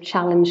kind of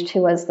challenge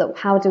to us, that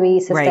how do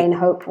we sustain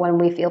hope when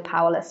we feel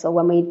powerless, or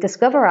when we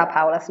discover our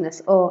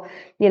powerlessness, or,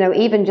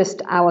 even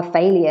just our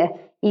failure.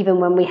 Even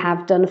when we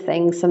have done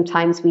things,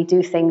 sometimes we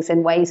do things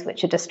in ways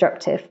which are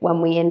destructive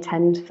when we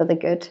intend for the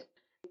good.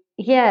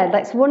 Yeah,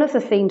 that's one of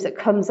the themes that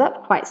comes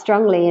up quite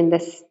strongly in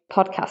this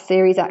podcast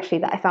series, actually,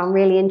 that I found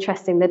really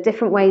interesting. The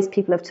different ways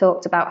people have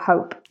talked about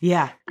hope.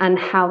 Yeah. And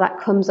how that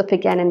comes up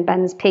again in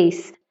Ben's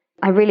piece.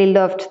 I really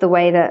loved the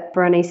way that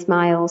Brene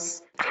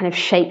Smiles kind of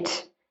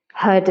shaped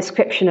her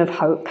description of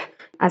hope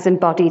as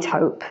embodied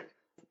hope.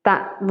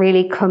 That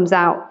really comes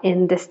out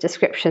in this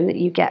description that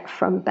you get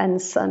from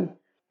Ben's son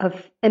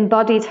of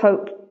embodied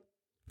hope,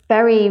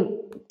 very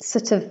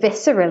sort of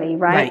viscerally,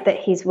 right? That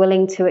he's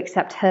willing to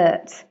accept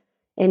hurt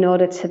in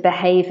order to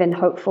behave in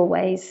hopeful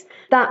ways.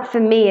 That for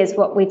me is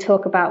what we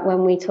talk about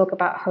when we talk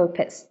about hope.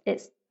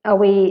 It's are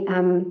we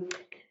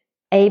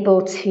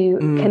able to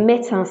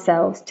commit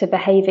ourselves to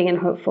behaving in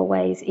hopeful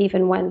ways,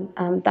 even when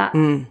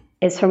that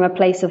is from a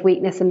place of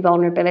weakness and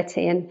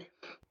vulnerability. And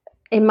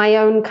in my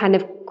own kind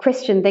of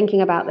Christian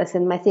thinking about this,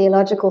 and my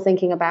theological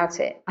thinking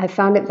about it, I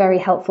found it very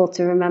helpful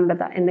to remember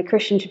that in the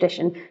Christian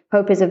tradition,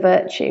 hope is a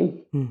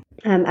virtue,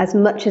 as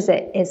much as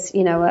it is,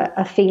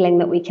 a feeling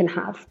that we can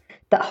have.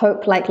 That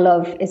hope, like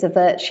love, is a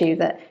virtue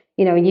that,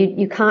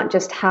 you can't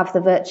just have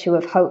the virtue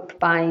of hope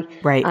by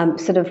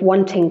sort of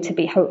wanting to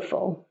be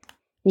hopeful.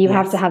 You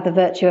have to have the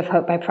virtue of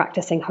hope by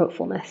practicing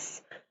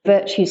hopefulness.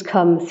 Virtues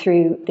come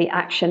through the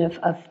action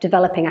of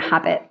developing a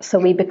habit. So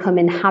we become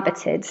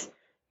inhabited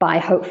by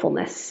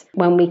hopefulness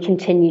when we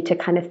continue to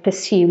kind of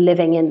pursue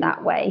living in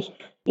that way,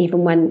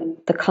 even when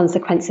the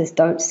consequences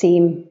don't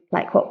seem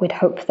like what we'd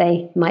hope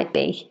they might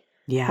be.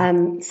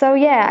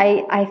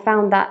 I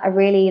found that a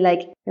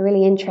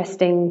really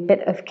interesting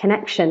bit of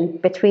connection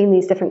between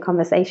these different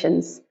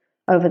conversations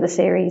over the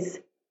series.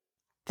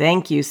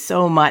 Thank you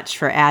so much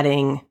for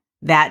adding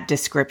that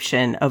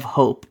description of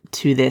hope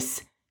to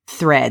this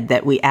thread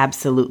that we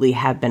absolutely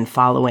have been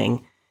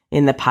following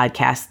in the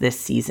podcast this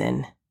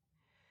season.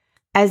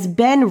 As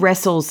Ben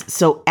wrestles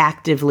so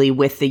actively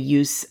with the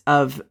use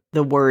of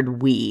the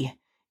word we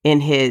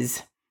in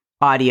his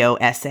audio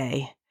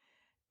essay.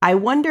 I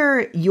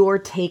wonder your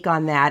take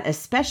on that,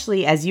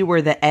 especially as you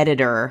were the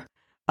editor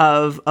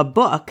of a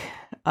book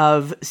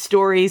of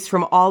stories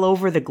from all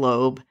over the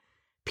globe,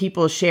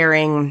 people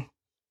sharing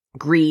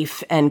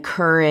grief and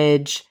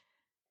courage.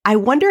 I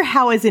wonder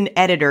how, as an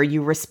editor,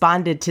 you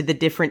responded to the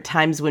different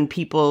times when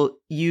people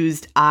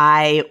used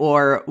I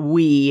or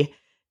we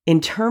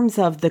in terms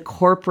of the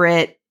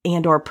corporate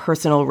and or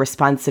personal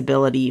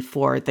responsibility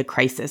for the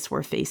crisis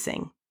we're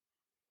facing.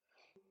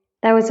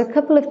 There was a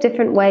couple of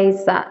different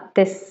ways that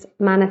this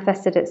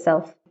manifested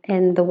itself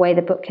in the way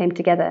the book came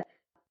together.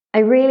 I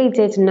really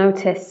did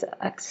notice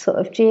a sort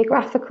of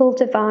geographical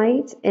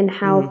divide in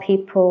how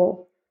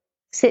people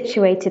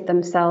situated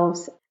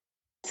themselves.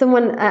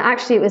 Someone,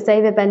 actually it was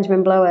David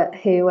Benjamin Blower,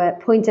 who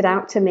pointed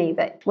out to me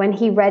that when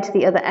he read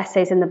the other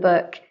essays in the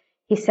book,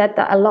 he said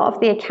that a lot of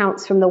the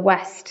accounts from the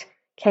West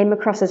came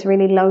across as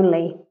really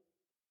lonely.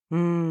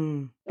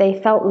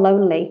 They felt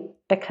lonely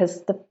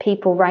because the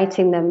people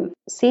writing them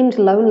seemed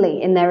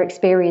lonely in their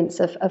experience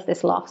of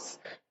this loss.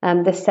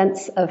 This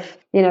sense of,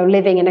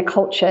 living in a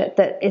culture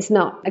that is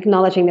not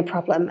acknowledging the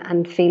problem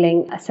and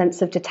feeling a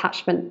sense of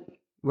detachment,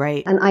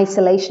 right, and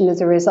isolation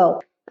as a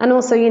result. And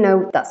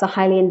also, that's a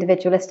highly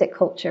individualistic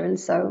culture. And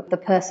so the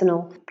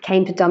personal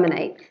came to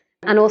dominate.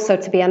 And also,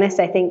 to be honest,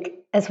 I think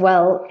as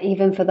well,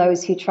 even for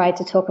those who tried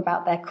to talk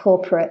about their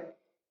corporate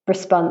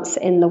response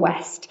in the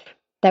West,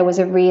 there was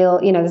a real,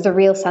 there's a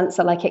real sense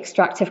that like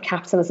extractive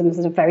capitalism is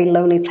a very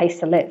lonely place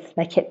to live.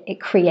 Like it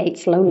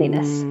creates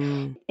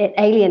loneliness. It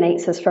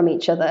alienates us from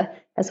each other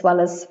as well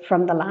as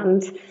from the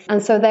land.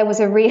 And so there was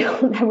a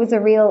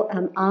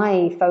real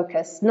I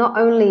focus, not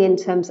only in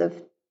terms of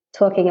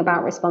talking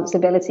about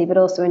responsibility, but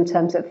also in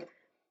terms of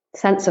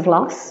sense of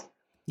loss.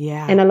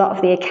 Yeah. In a lot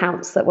of the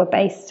accounts that were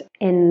based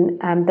in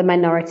the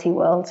minority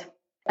world,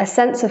 a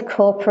sense of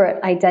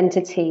corporate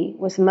identity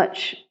was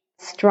much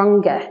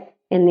stronger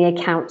in the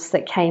accounts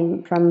that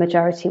came from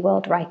majority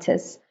world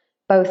writers,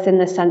 both in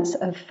the sense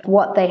of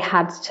what they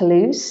had to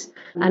lose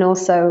and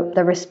also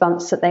the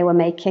response that they were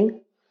making.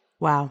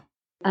 Wow.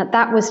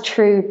 That was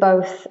true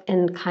both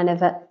in kind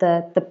of at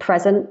the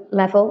present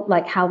level,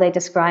 like how they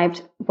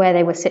described where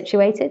they were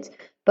situated,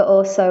 but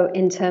also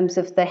in terms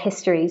of the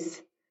histories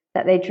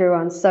that they drew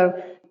on.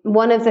 So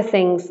one of the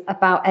things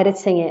about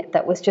editing it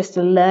that was just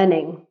a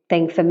learning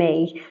thing for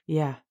me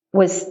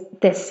was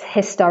this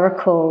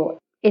historical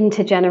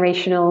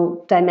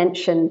intergenerational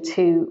dimension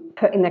to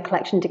putting the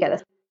collection together.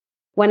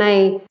 When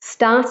I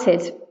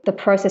started the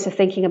process of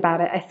thinking about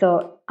it, I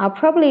thought I'll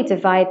probably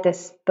divide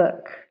this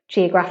book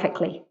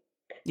geographically.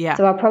 Yeah.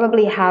 So I'll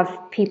probably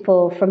have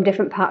people from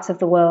different parts of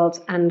the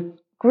world and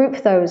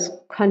group those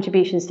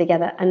contributions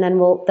together, and then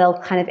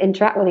they'll kind of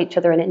interact with each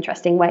other in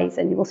interesting ways,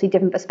 and we'll see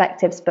different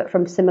perspectives, but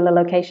from similar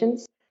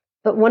locations.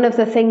 But one of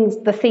the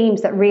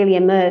themes that really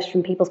emerged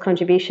from people's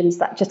contributions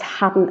that just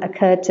hadn't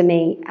occurred to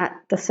me at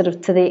the sort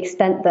of to the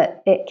extent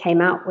that it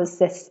came out was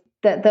this,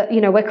 that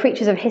we're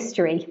creatures of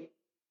history,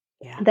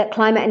 that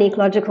climate and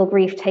ecological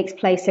grief takes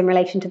place in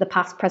relation to the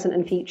past, present,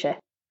 and future.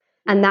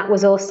 And that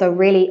was also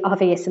really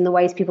obvious in the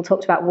ways people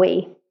talked about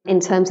we,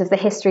 in terms of the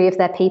history of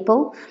their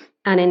people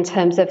and in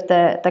terms of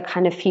the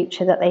kind of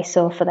future that they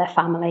saw for their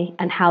family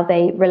and how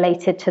they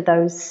related to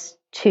those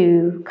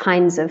two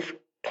kinds of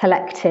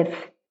collective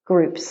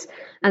groups.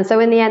 And so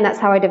in the end, that's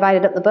how I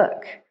divided up the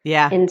book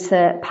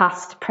into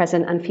past,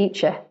 present, and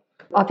future.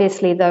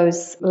 Obviously,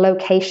 those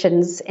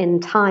locations in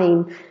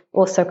time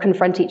also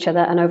confront each other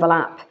and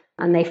overlap,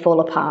 and they fall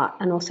apart,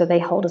 and also they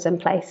hold us in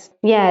place.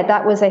 Yeah,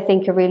 that was, I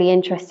think, a really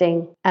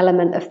interesting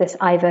element of this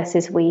I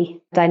versus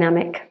we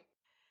dynamic.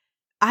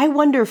 I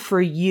wonder for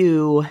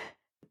you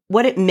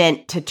what it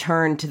meant to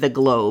turn to the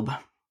globe.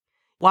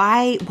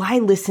 Why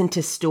listen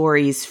to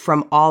stories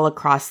from all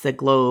across the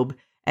globe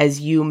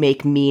as you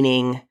make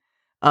meaning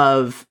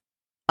of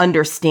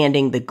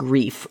understanding the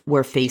grief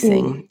we're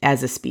facing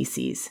as a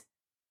species?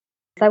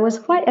 There was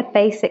quite a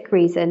basic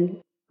reason,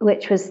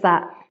 which was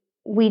that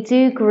we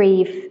do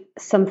grieve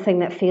something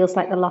that feels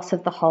like the loss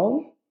of the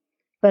whole,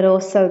 but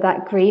also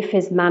that grief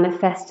is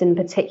manifest in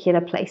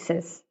particular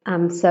places.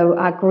 So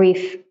our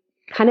grief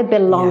kind of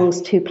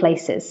belongs to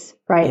places,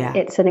 right? Yeah.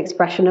 It's an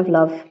expression of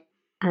love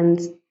and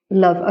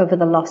love over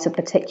the loss of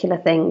particular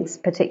things,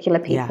 particular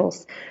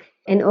peoples.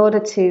 Yeah. In order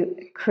to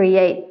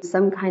create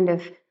some kind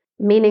of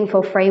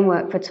meaningful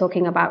framework for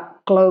talking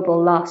about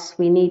global loss,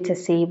 we need to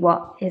see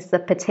what is the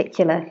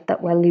particular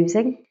that we're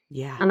losing.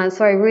 Yeah. And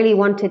so I really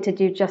wanted to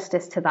do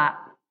justice to that.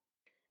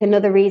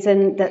 Another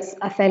reason that's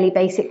a fairly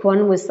basic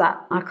one was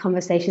that our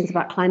conversations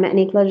about climate and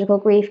ecological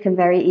grief can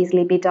very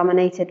easily be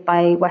dominated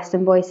by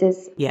Western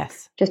voices.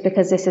 Yes. Just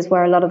because this is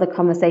where a lot of the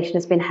conversation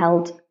has been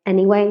held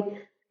anyway.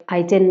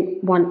 I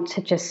didn't want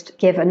to just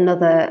give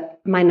another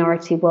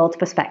minority world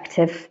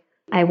perspective.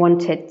 I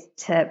wanted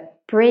to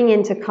bring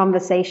into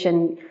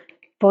conversation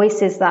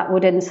voices that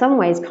would in some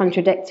ways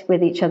contradict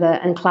with each other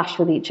and clash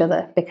with each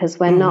other, because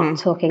we're not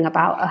talking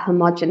about a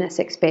homogenous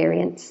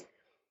experience,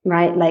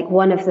 right? Like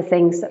one of the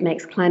things that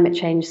makes climate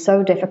change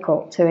so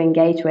difficult to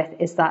engage with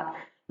is that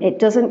It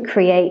doesn't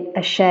create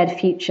a shared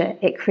future.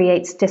 It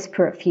creates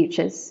disparate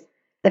futures.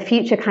 The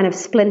future kind of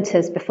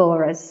splinters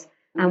before us,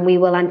 and we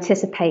will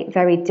anticipate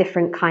very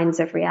different kinds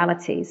of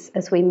realities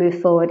as we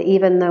move forward,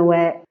 even though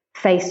we're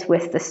faced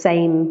with the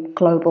same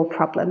global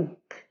problem.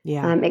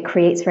 Yeah. It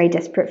creates very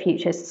disparate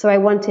futures. So I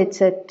wanted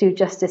to do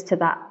justice to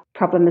that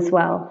problem as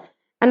well.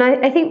 And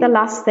I think the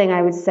last thing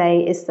I would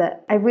say is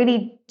that I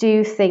really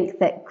do think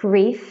that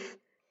grief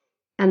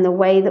and the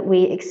way that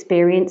we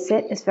experience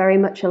it is very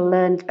much a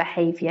learned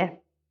behavior.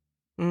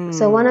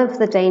 So one of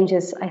the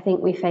dangers I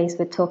think we face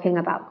with talking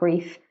about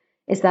grief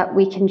is that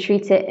we can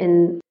treat it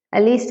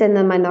at least in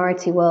the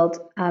minority world,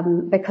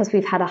 because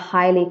we've had a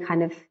highly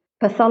kind of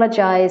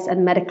pathologized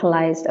and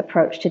medicalized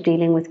approach to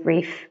dealing with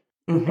grief,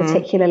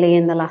 particularly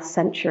in the last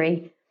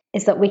century,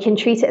 is that we can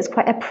treat it as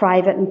quite a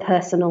private and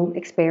personal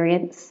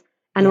experience,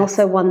 and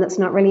also one that's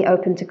not really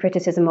open to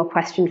criticism or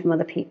question from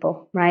other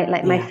people, right?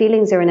 Like my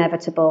feelings are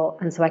inevitable,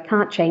 and so I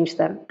can't change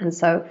them, and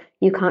so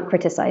you can't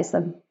criticize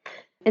them.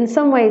 In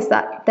some ways,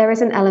 that there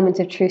is an element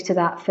of truth to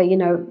that for,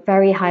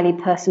 very highly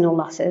personal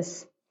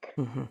losses.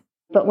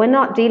 But we're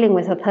not dealing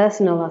with a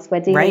personal loss.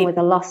 We're dealing with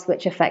a loss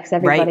which affects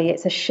everybody.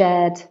 It's a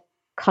shared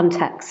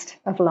context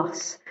of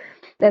loss.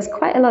 There's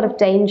quite a lot of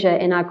danger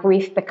in our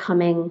grief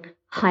becoming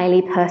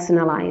highly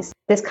personalized.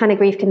 This kind of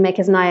grief can make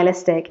us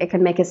nihilistic. It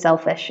can make us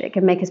selfish. It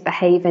can make us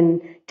behave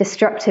in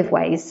destructive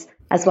ways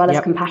as well as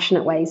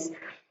compassionate ways.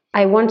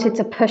 I wanted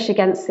to push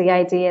against the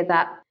idea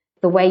that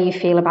the way you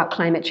feel about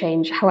climate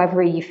change,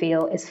 however you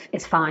feel,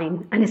 is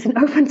fine and isn't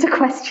open to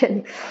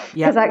question.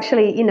 Because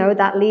actually,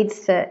 that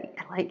leads to,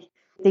 like,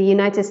 the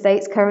United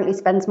States currently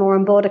spends more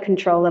on border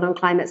control than on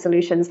climate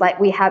solutions. Like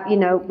we have,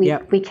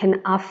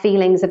 our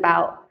feelings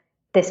about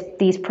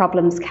these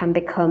problems can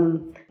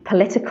become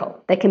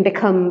political. They can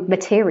become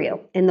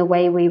material in the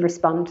way we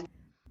respond.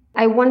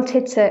 I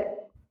wanted to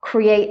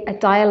create a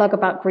dialogue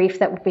about grief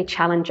that would be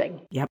challenging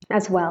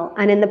as well.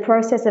 And in the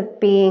process of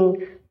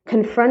being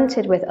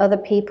confronted with other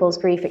people's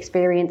grief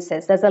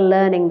experiences, there's a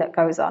learning that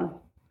goes on.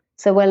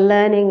 So we're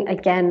learning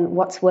again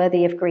what's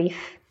worthy of grief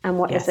and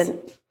what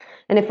isn't.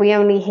 And if we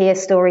only hear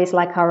stories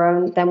like our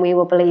own, then we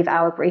will believe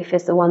our grief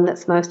is the one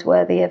that's most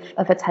worthy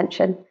of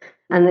attention.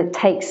 And it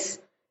takes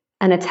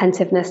an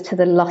attentiveness to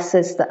the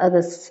losses that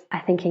others, I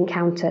think,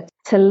 encounter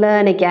to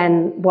learn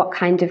again what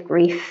kind of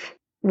grief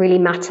really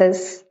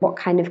matters, what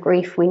kind of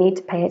grief we need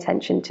to pay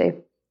attention to.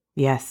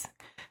 Yes.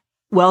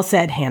 Well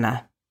said,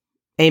 Hannah.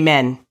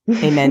 Amen.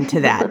 Amen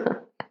to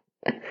that.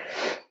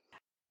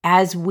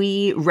 As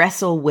we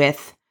wrestle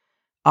with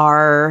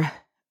our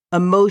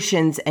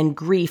emotions and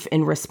grief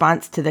in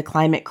response to the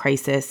climate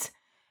crisis,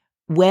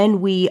 when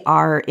we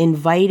are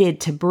invited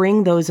to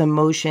bring those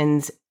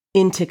emotions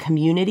into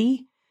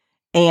community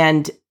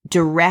and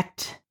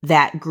direct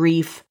that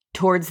grief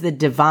towards the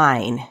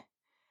divine,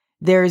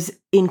 there's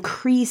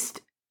increased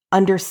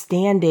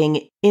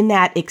understanding in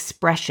that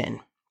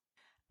expression.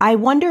 I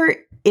wonder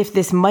if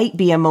this might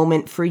be a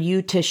moment for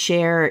you to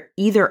share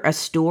either a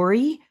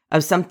story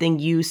of something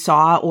you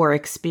saw or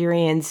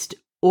experienced,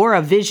 or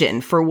a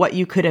vision for what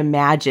you could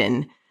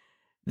imagine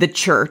the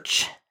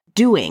church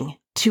doing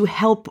to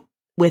help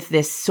with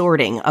this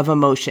sorting of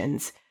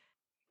emotions.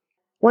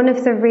 One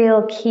of the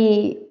real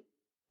key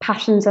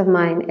passions of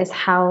mine is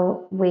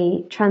how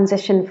we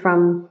transition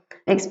from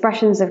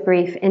expressions of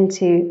grief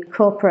into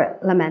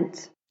corporate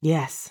lament.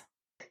 Yes.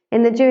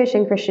 In the Jewish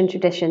and Christian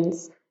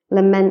traditions,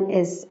 lament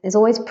is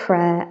always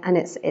prayer, and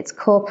it's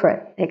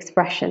corporate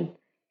expression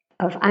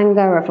of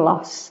anger, of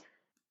loss,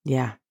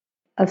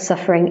 of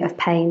suffering, of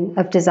pain,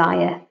 of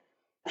desire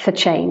for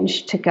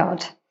change to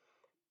God.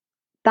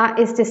 That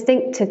is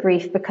distinct to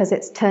grief because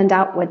it's turned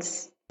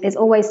outwards. It's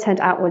always turned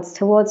outwards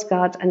towards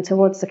God and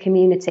towards the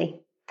community.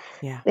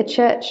 Yeah. The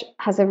church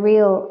has a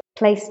real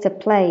place to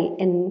play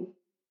in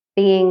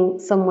being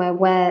somewhere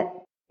where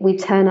we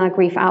turn our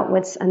grief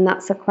outwards, and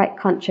that's a quite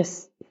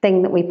conscious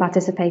thing that we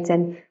participate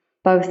in,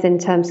 both in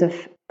terms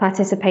of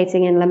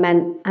participating in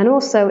lament and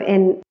also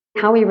in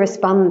how we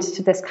respond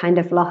to this kind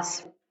of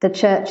loss. The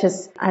church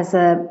as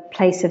a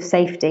place of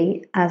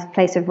safety, as a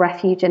place of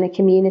refuge in a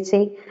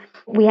community.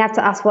 We have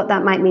to ask what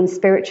that might mean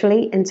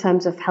spiritually in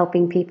terms of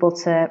helping people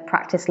to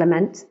practice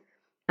lament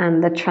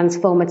and the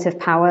transformative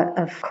power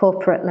of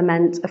corporate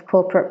lament, of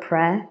corporate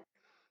prayer,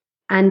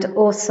 and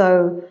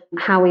also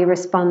how we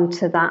respond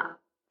to that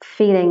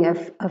feeling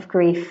of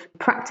grief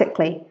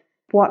practically,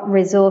 what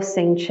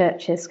resourcing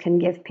churches can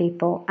give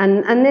people.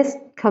 And this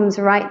comes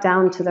right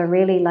down to the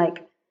really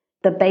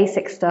the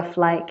basic stuff,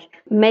 like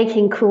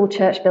making cool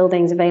church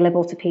buildings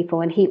available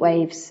to in heat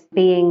waves,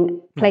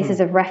 being places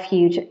of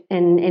refuge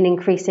in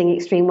increasing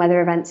extreme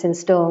weather events and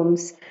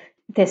storms.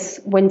 This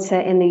winter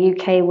in the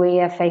UK, we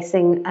are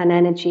facing an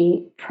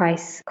energy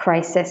price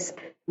crisis.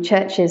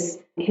 Churches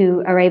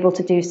who are able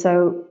to do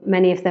so,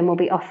 many of them will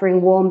be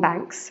offering warm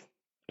banks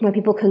where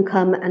people can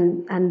come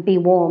and be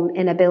warm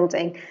in a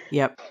building.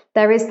 Yep.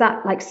 There is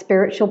that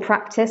spiritual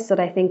practice that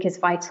I think is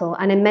vital.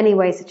 And in many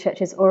ways, the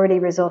church is already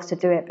resourced to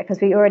do it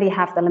because we already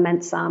have the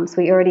lament psalms.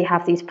 We already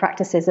have these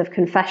practices of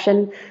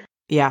confession,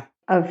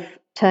 of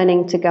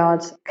turning to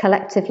God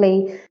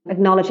collectively,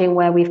 acknowledging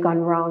where we've gone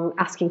wrong,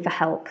 asking for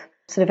help,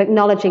 sort of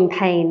acknowledging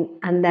pain,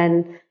 and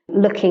then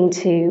looking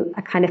to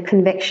a kind of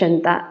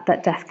conviction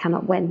that death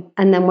cannot win.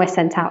 And then we're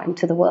sent out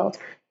into the world.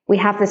 We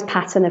have this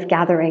pattern of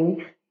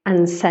gathering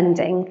and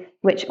sending,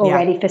 which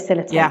already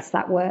facilitates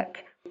that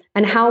work.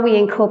 And how we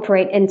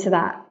incorporate into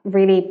that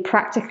really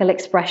practical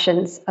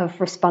expressions of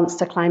response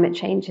to climate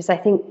change is, I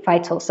think,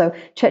 vital. So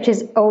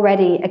churches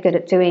already are good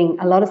at doing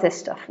a lot of this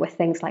stuff with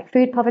things like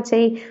food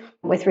poverty,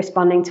 with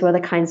responding to other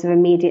kinds of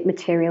immediate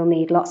material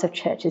need. Lots of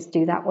churches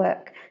do that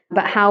work.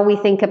 But how we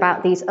think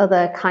about these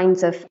other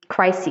kinds of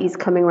crises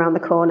coming around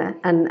the corner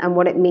and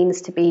what it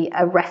means to be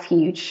a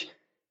refuge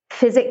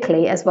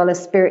physically as well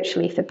as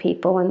spiritually for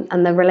people,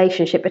 and the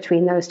relationship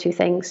between those two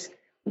things,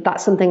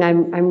 that's something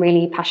I'm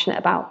really passionate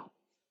about.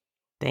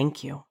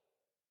 Thank you.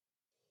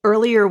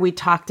 Earlier, we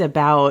talked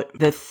about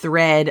the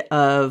thread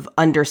of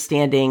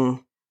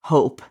understanding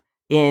hope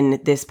in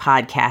this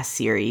podcast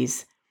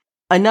series.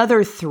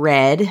 Another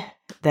thread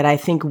that I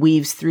think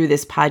weaves through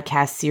this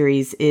podcast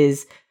series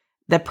is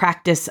the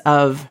practice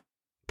of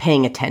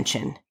paying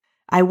attention.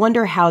 I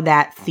wonder how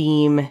that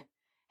theme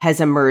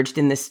has emerged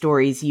in the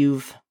stories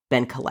you've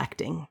been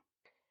collecting.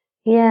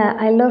 Yeah,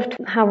 I loved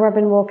how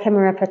Robin Wall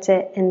Kimmerer put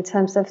it in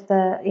terms of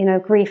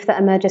the, grief that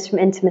emerges from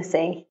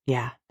intimacy.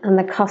 Yeah. And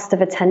the cost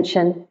of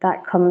attention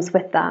that comes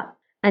with that.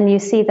 And you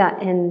see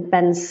that in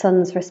Ben's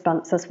son's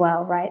response as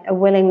well, right? A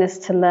willingness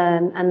to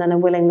learn and then a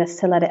willingness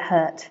to let it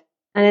hurt.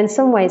 And in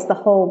some ways, the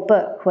whole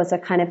book was a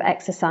kind of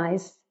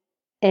exercise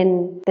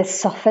in this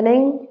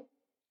softening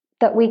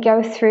that we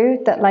go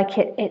through, that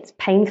it's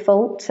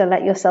painful to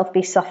let yourself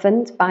be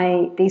softened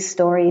by these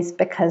stories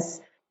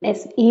because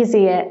it's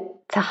easier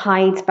to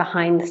hide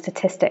behind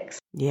statistics.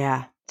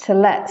 Yeah. To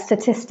let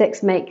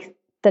statistics make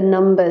the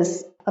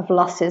numbers of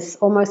losses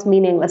almost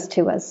meaningless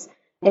to us.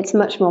 It's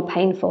much more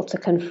painful to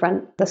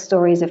confront the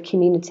stories of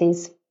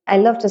communities. I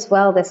loved as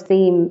well this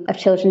theme of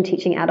children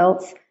teaching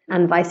adults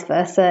and vice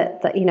versa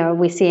that,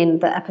 we see in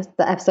the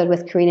episode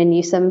with Karina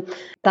Newsom.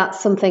 That's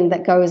something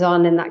that goes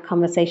on in that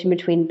conversation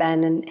between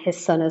Ben and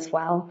his son as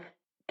well.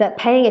 That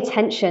paying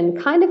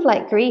attention, kind of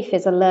like grief,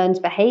 is a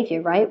learned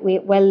behavior, right?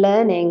 We're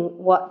learning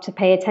what to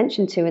pay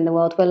attention to in the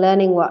world. We're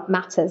learning what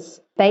matters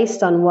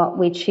based on what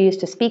we choose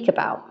to speak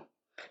about.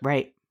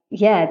 Right.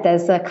 Yeah,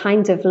 there's a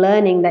kind of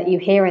learning that you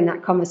hear in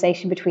that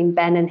conversation between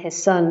Ben and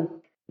his son.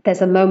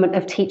 There's a moment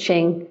of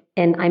teaching,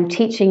 and I'm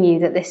teaching you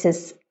that this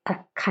is a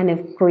kind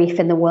of grief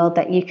in the world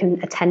that you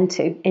can attend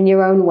to in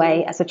your own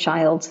way as a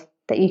child,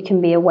 that you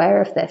can be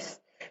aware of this.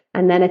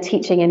 And then a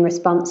teaching in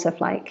response of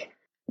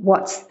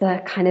what's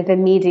the kind of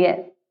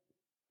immediate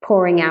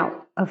pouring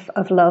out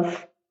of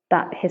love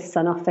that his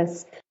son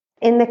offers.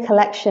 In the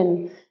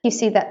collection, you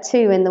see that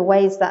too in the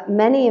ways that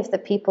many of the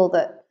people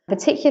that,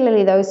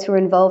 particularly those who are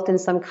involved in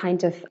some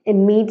kind of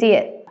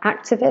immediate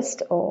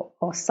activist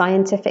or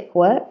scientific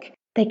work,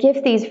 they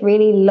give these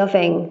really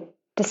loving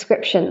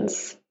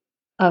descriptions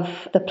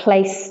of the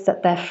place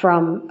that they're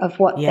from, of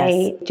what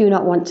they do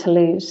not want to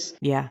lose.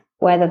 Yeah.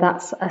 Whether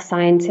that's a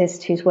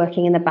scientist who's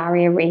working in the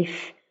Barrier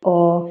Reef,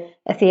 or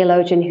a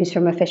theologian who's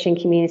from a fishing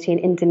community in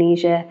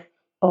Indonesia,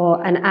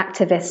 or an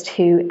activist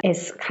who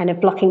is kind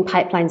of blocking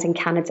pipelines in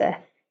Canada.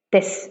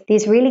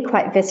 These really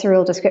quite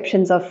visceral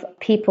descriptions of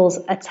people's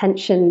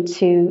attention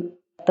to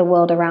the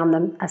world around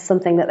them as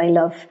something that they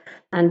love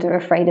and are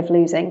afraid of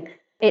losing.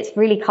 It's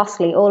really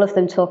costly. All of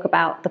them talk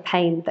about the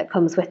pain that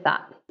comes with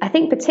that. I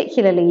think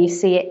particularly you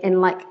see it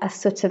in a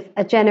sort of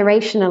a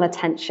generational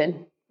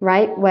attention,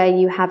 right? Where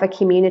you have a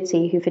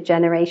community who for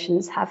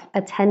generations have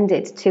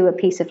attended to a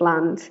piece of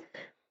land.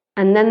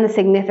 And then the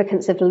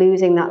significance of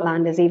losing that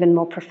land is even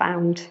more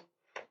profound.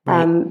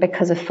 Right.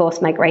 Because of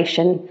forced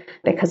migration,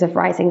 because of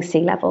rising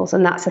sea levels.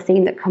 And that's a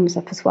theme that comes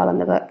up as well in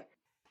the book.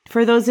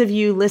 For those of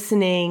you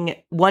listening,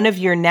 one of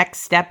your next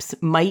steps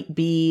might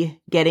be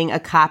getting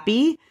a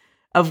copy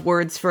of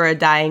Words for a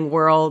Dying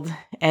World,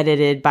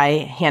 edited by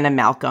Hannah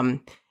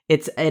Malcolm.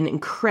 It's an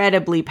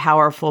incredibly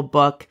powerful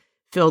book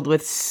filled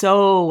with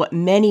so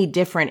many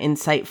different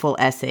insightful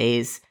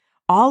essays,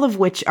 all of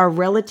which are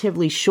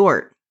relatively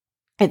short.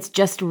 It's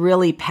just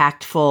really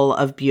packed full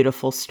of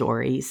beautiful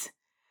stories.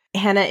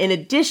 Hannah, in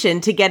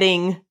addition to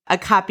getting a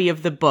copy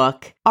of the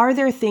book, are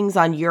there things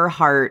on your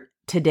heart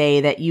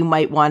today that you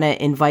might want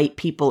to invite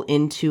people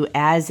into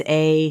as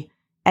a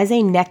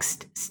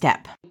next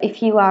step?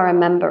 If you are a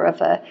member of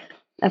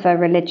a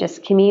religious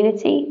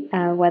community,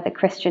 whether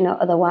Christian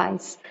or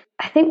otherwise,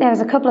 I think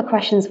there's a couple of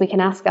questions we can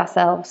ask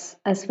ourselves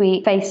as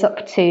we face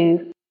up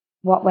to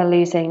what we're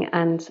losing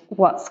and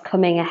what's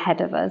coming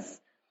ahead of us.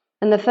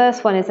 And the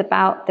first one is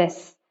about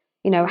this,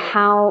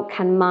 how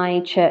can my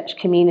church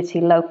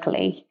community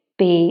locally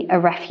be a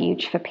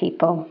refuge for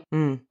people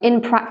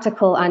in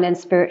practical and in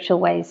spiritual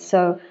ways?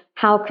 So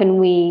how can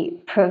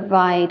we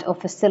provide or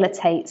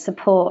facilitate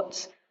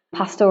support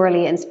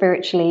pastorally and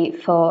spiritually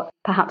for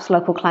perhaps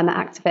local climate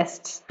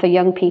activists, for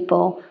young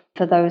people,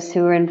 for those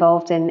who are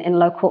involved in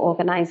local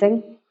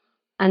organizing?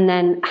 And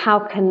then how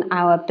can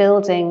our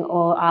building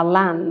or our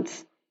land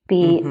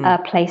be a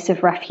place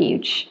of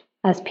refuge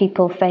as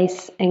people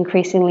face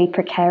increasingly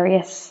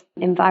precarious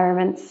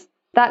environments.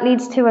 That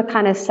leads to a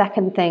kind of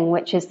second thing,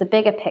 which is the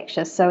bigger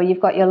picture. So you've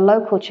got your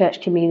local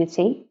church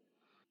community.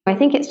 I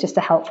think it's just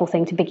a helpful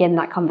thing to begin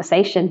that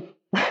conversation,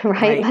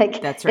 right?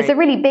 Like, that's right. It's a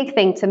really big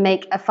thing to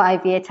make a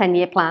 5-year,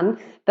 10-year plan,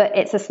 but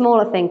it's a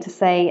smaller thing to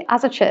say,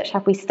 as a church,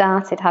 have we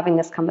started having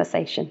this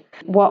conversation?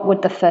 What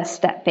would the first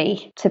step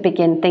be to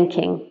begin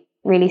thinking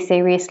really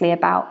seriously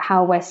about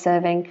how we're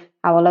serving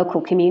our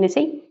local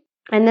community?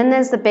 And then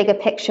there's the bigger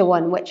picture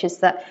one, which is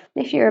that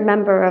if you're a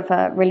member of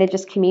a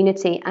religious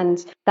community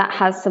and that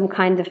has some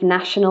kind of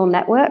national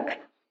network,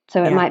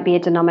 so it might be a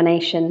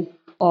denomination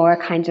or a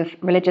kind of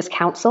religious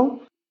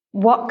council,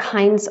 what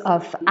kinds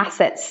of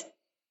assets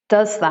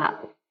does that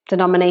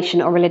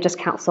denomination or religious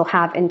council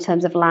have in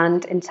terms of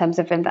land, in terms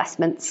of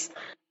investments?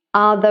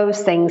 Are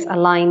those things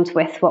aligned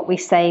with what we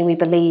say we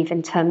believe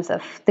in terms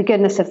of the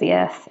goodness of the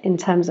earth, in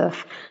terms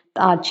of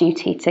our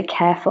duty to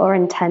care for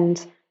and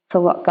tend for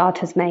what God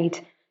has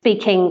made?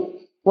 Speaking,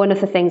 one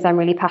of the things I'm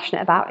really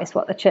passionate about is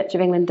what the Church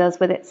of England does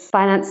with its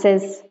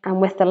finances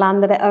and with the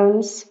land that it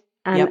owns.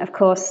 And of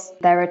course,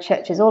 there are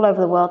churches all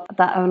over the world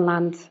that own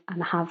land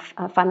and have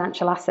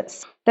financial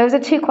assets. Those are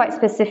two quite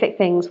specific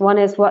things. One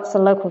is, what's the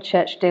local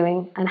church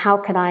doing? And how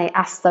can I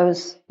ask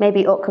those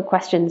maybe awkward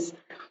questions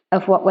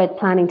of what we're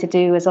planning to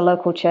do as a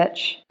local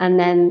church? And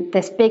then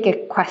this bigger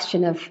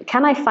question of,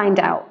 can I find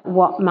out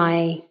what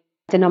my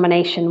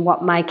denomination,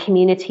 what my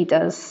community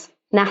does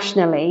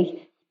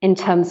nationally in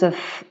terms of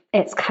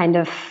its kind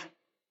of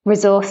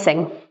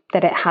resourcing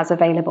that it has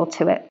available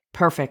to it?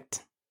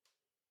 Perfect.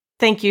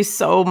 Thank you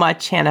so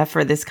much, Hannah,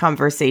 for this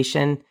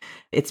conversation.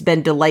 It's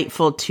been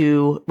delightful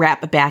to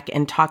wrap back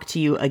and talk to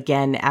you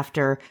again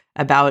after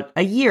about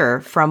a year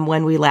from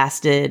when we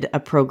last did a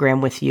program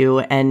with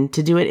you, and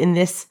to do it in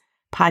this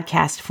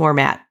podcast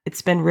format.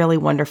 It's been really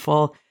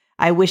wonderful.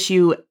 I wish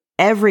you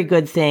every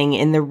good thing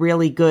in the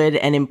really good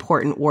and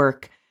important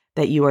work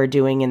that you are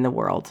doing in the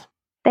world.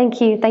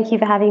 Thank you. Thank you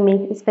for having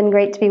me. It's been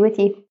great to be with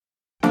you.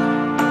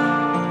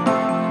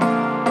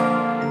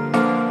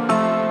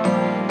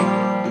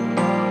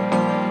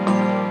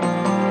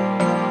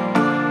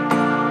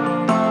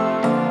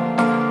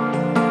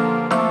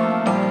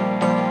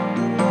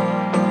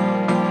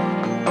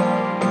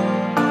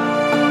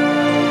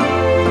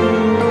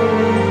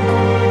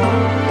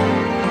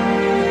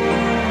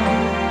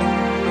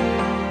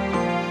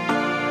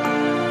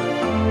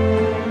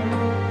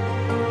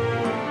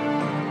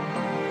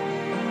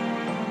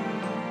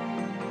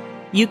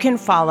 You can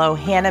follow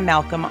Hannah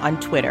Malcolm on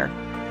Twitter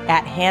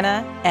at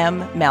Hannah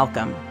M.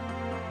 Malcolm.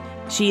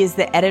 She is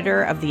the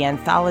editor of the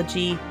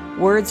anthology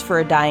Words for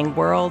a Dying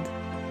World,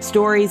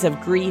 Stories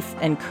of Grief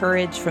and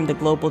Courage from the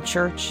Global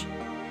Church.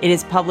 It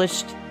is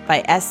published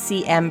by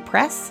SCM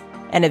Press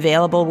and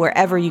available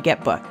wherever you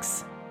get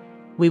books.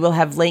 We will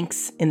have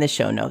links in the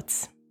show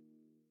notes.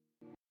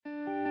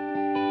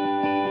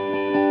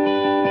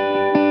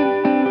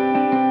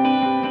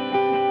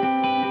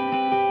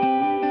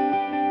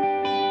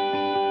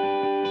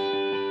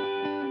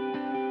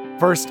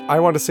 First, I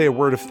want to say a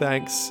word of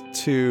thanks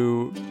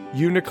to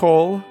you,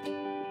 Nicole,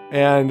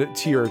 and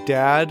to your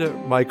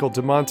dad, Michael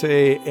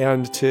DeMonte,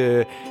 and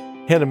to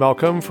Hannah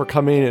Malcolm for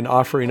coming and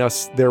offering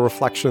us their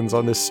reflections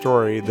on this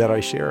story that I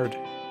shared.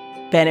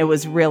 Ben, it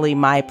was really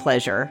my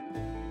pleasure.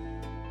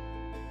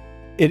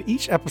 In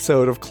each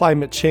episode of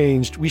Climate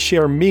Changed, we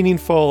share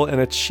meaningful and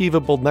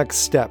achievable next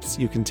steps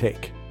you can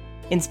take.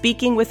 In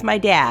speaking with my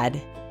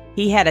dad,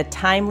 he had a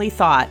timely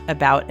thought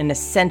about an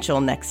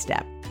essential next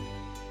step.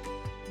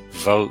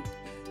 Vote.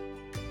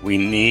 We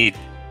need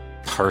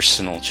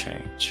personal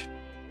change.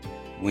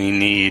 We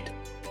need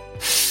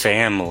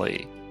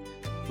family.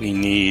 We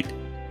need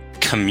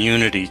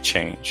community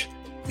change.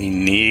 We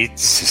need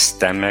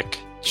systemic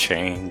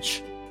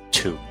change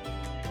too.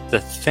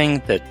 The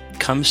thing that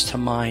comes to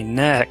mind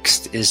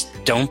next is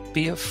don't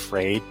be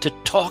afraid to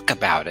talk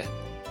about it.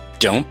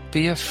 Don't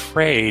be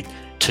afraid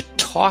to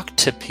talk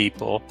to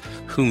people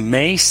who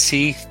may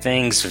see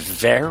things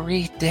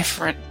very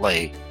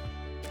differently.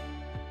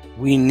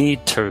 We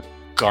need to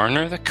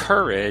garner the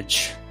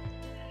courage,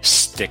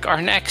 stick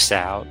our necks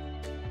out,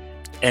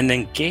 and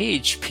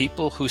engage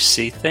people who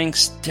see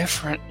things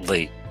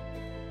differently.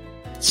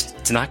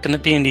 It's not going to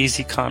be an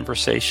easy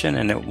conversation,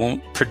 and it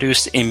won't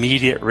produce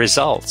immediate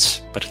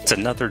results, but it's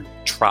another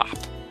drop.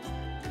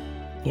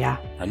 Yeah.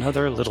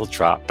 Another little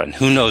drop, and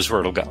who knows where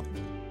it'll go.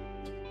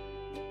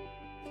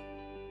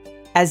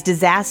 As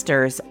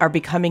disasters are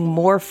becoming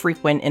more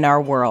frequent in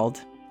our world,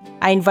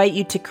 I invite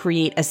you to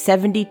create a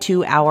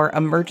 72-hour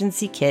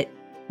emergency kit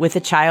with a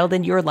child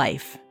in your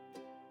life.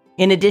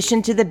 In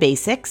addition to the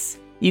basics,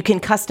 you can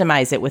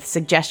customize it with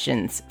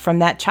suggestions from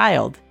that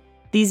child.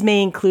 These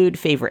may include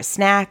favorite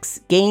snacks,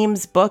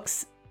 games,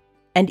 books,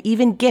 and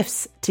even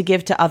gifts to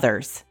give to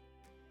others.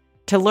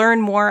 To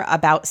learn more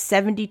about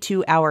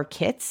 72-hour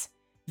kits,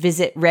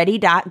 visit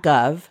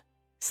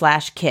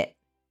ready.gov/kit.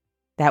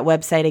 That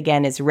website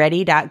again is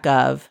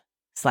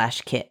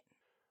ready.gov/kit.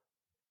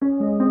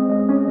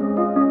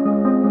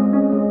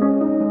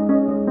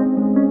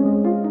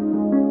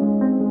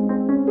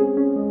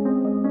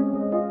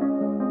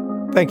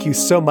 Thank you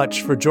so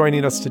much for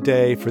joining us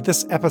today for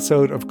this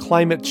episode of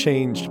Climate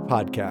Changed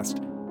Podcast.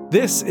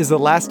 This is the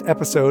last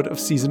episode of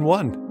Season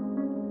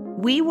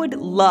 1. We would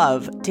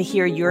love to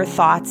hear your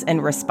thoughts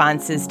and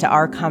responses to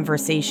our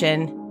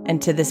conversation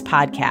and to this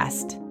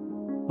podcast.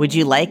 Would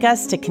you like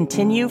us to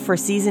continue for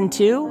Season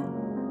 2?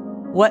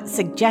 What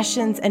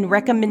suggestions and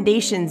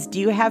recommendations do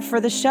you have for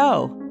the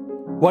show?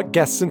 What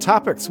guests and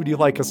topics would you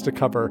like us to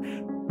cover?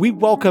 We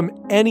welcome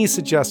any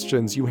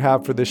suggestions you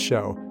have for this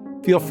show.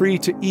 Feel free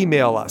to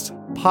email us,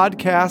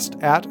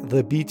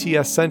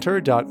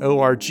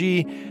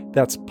 podcast@thebtscenter.org.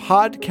 That's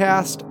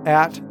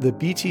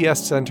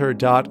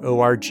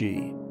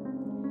podcast@thebtscenter.org.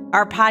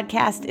 Our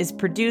podcast is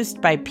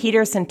produced by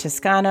Peterson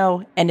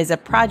Toscano and is a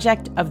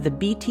project of the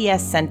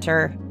BTS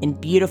Center in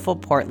beautiful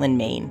Portland,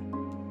 Maine.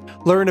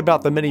 Learn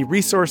about the many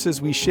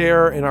resources we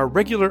share in our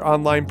regular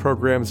online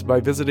programs by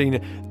visiting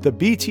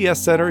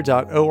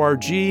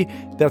thebtscenter.org.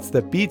 That's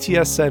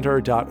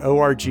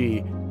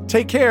thebtscenter.org.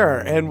 Take care,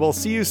 and we'll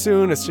see you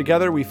soon as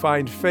together we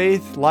find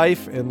faith,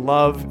 life, and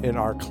love in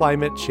our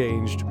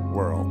climate-changed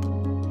world.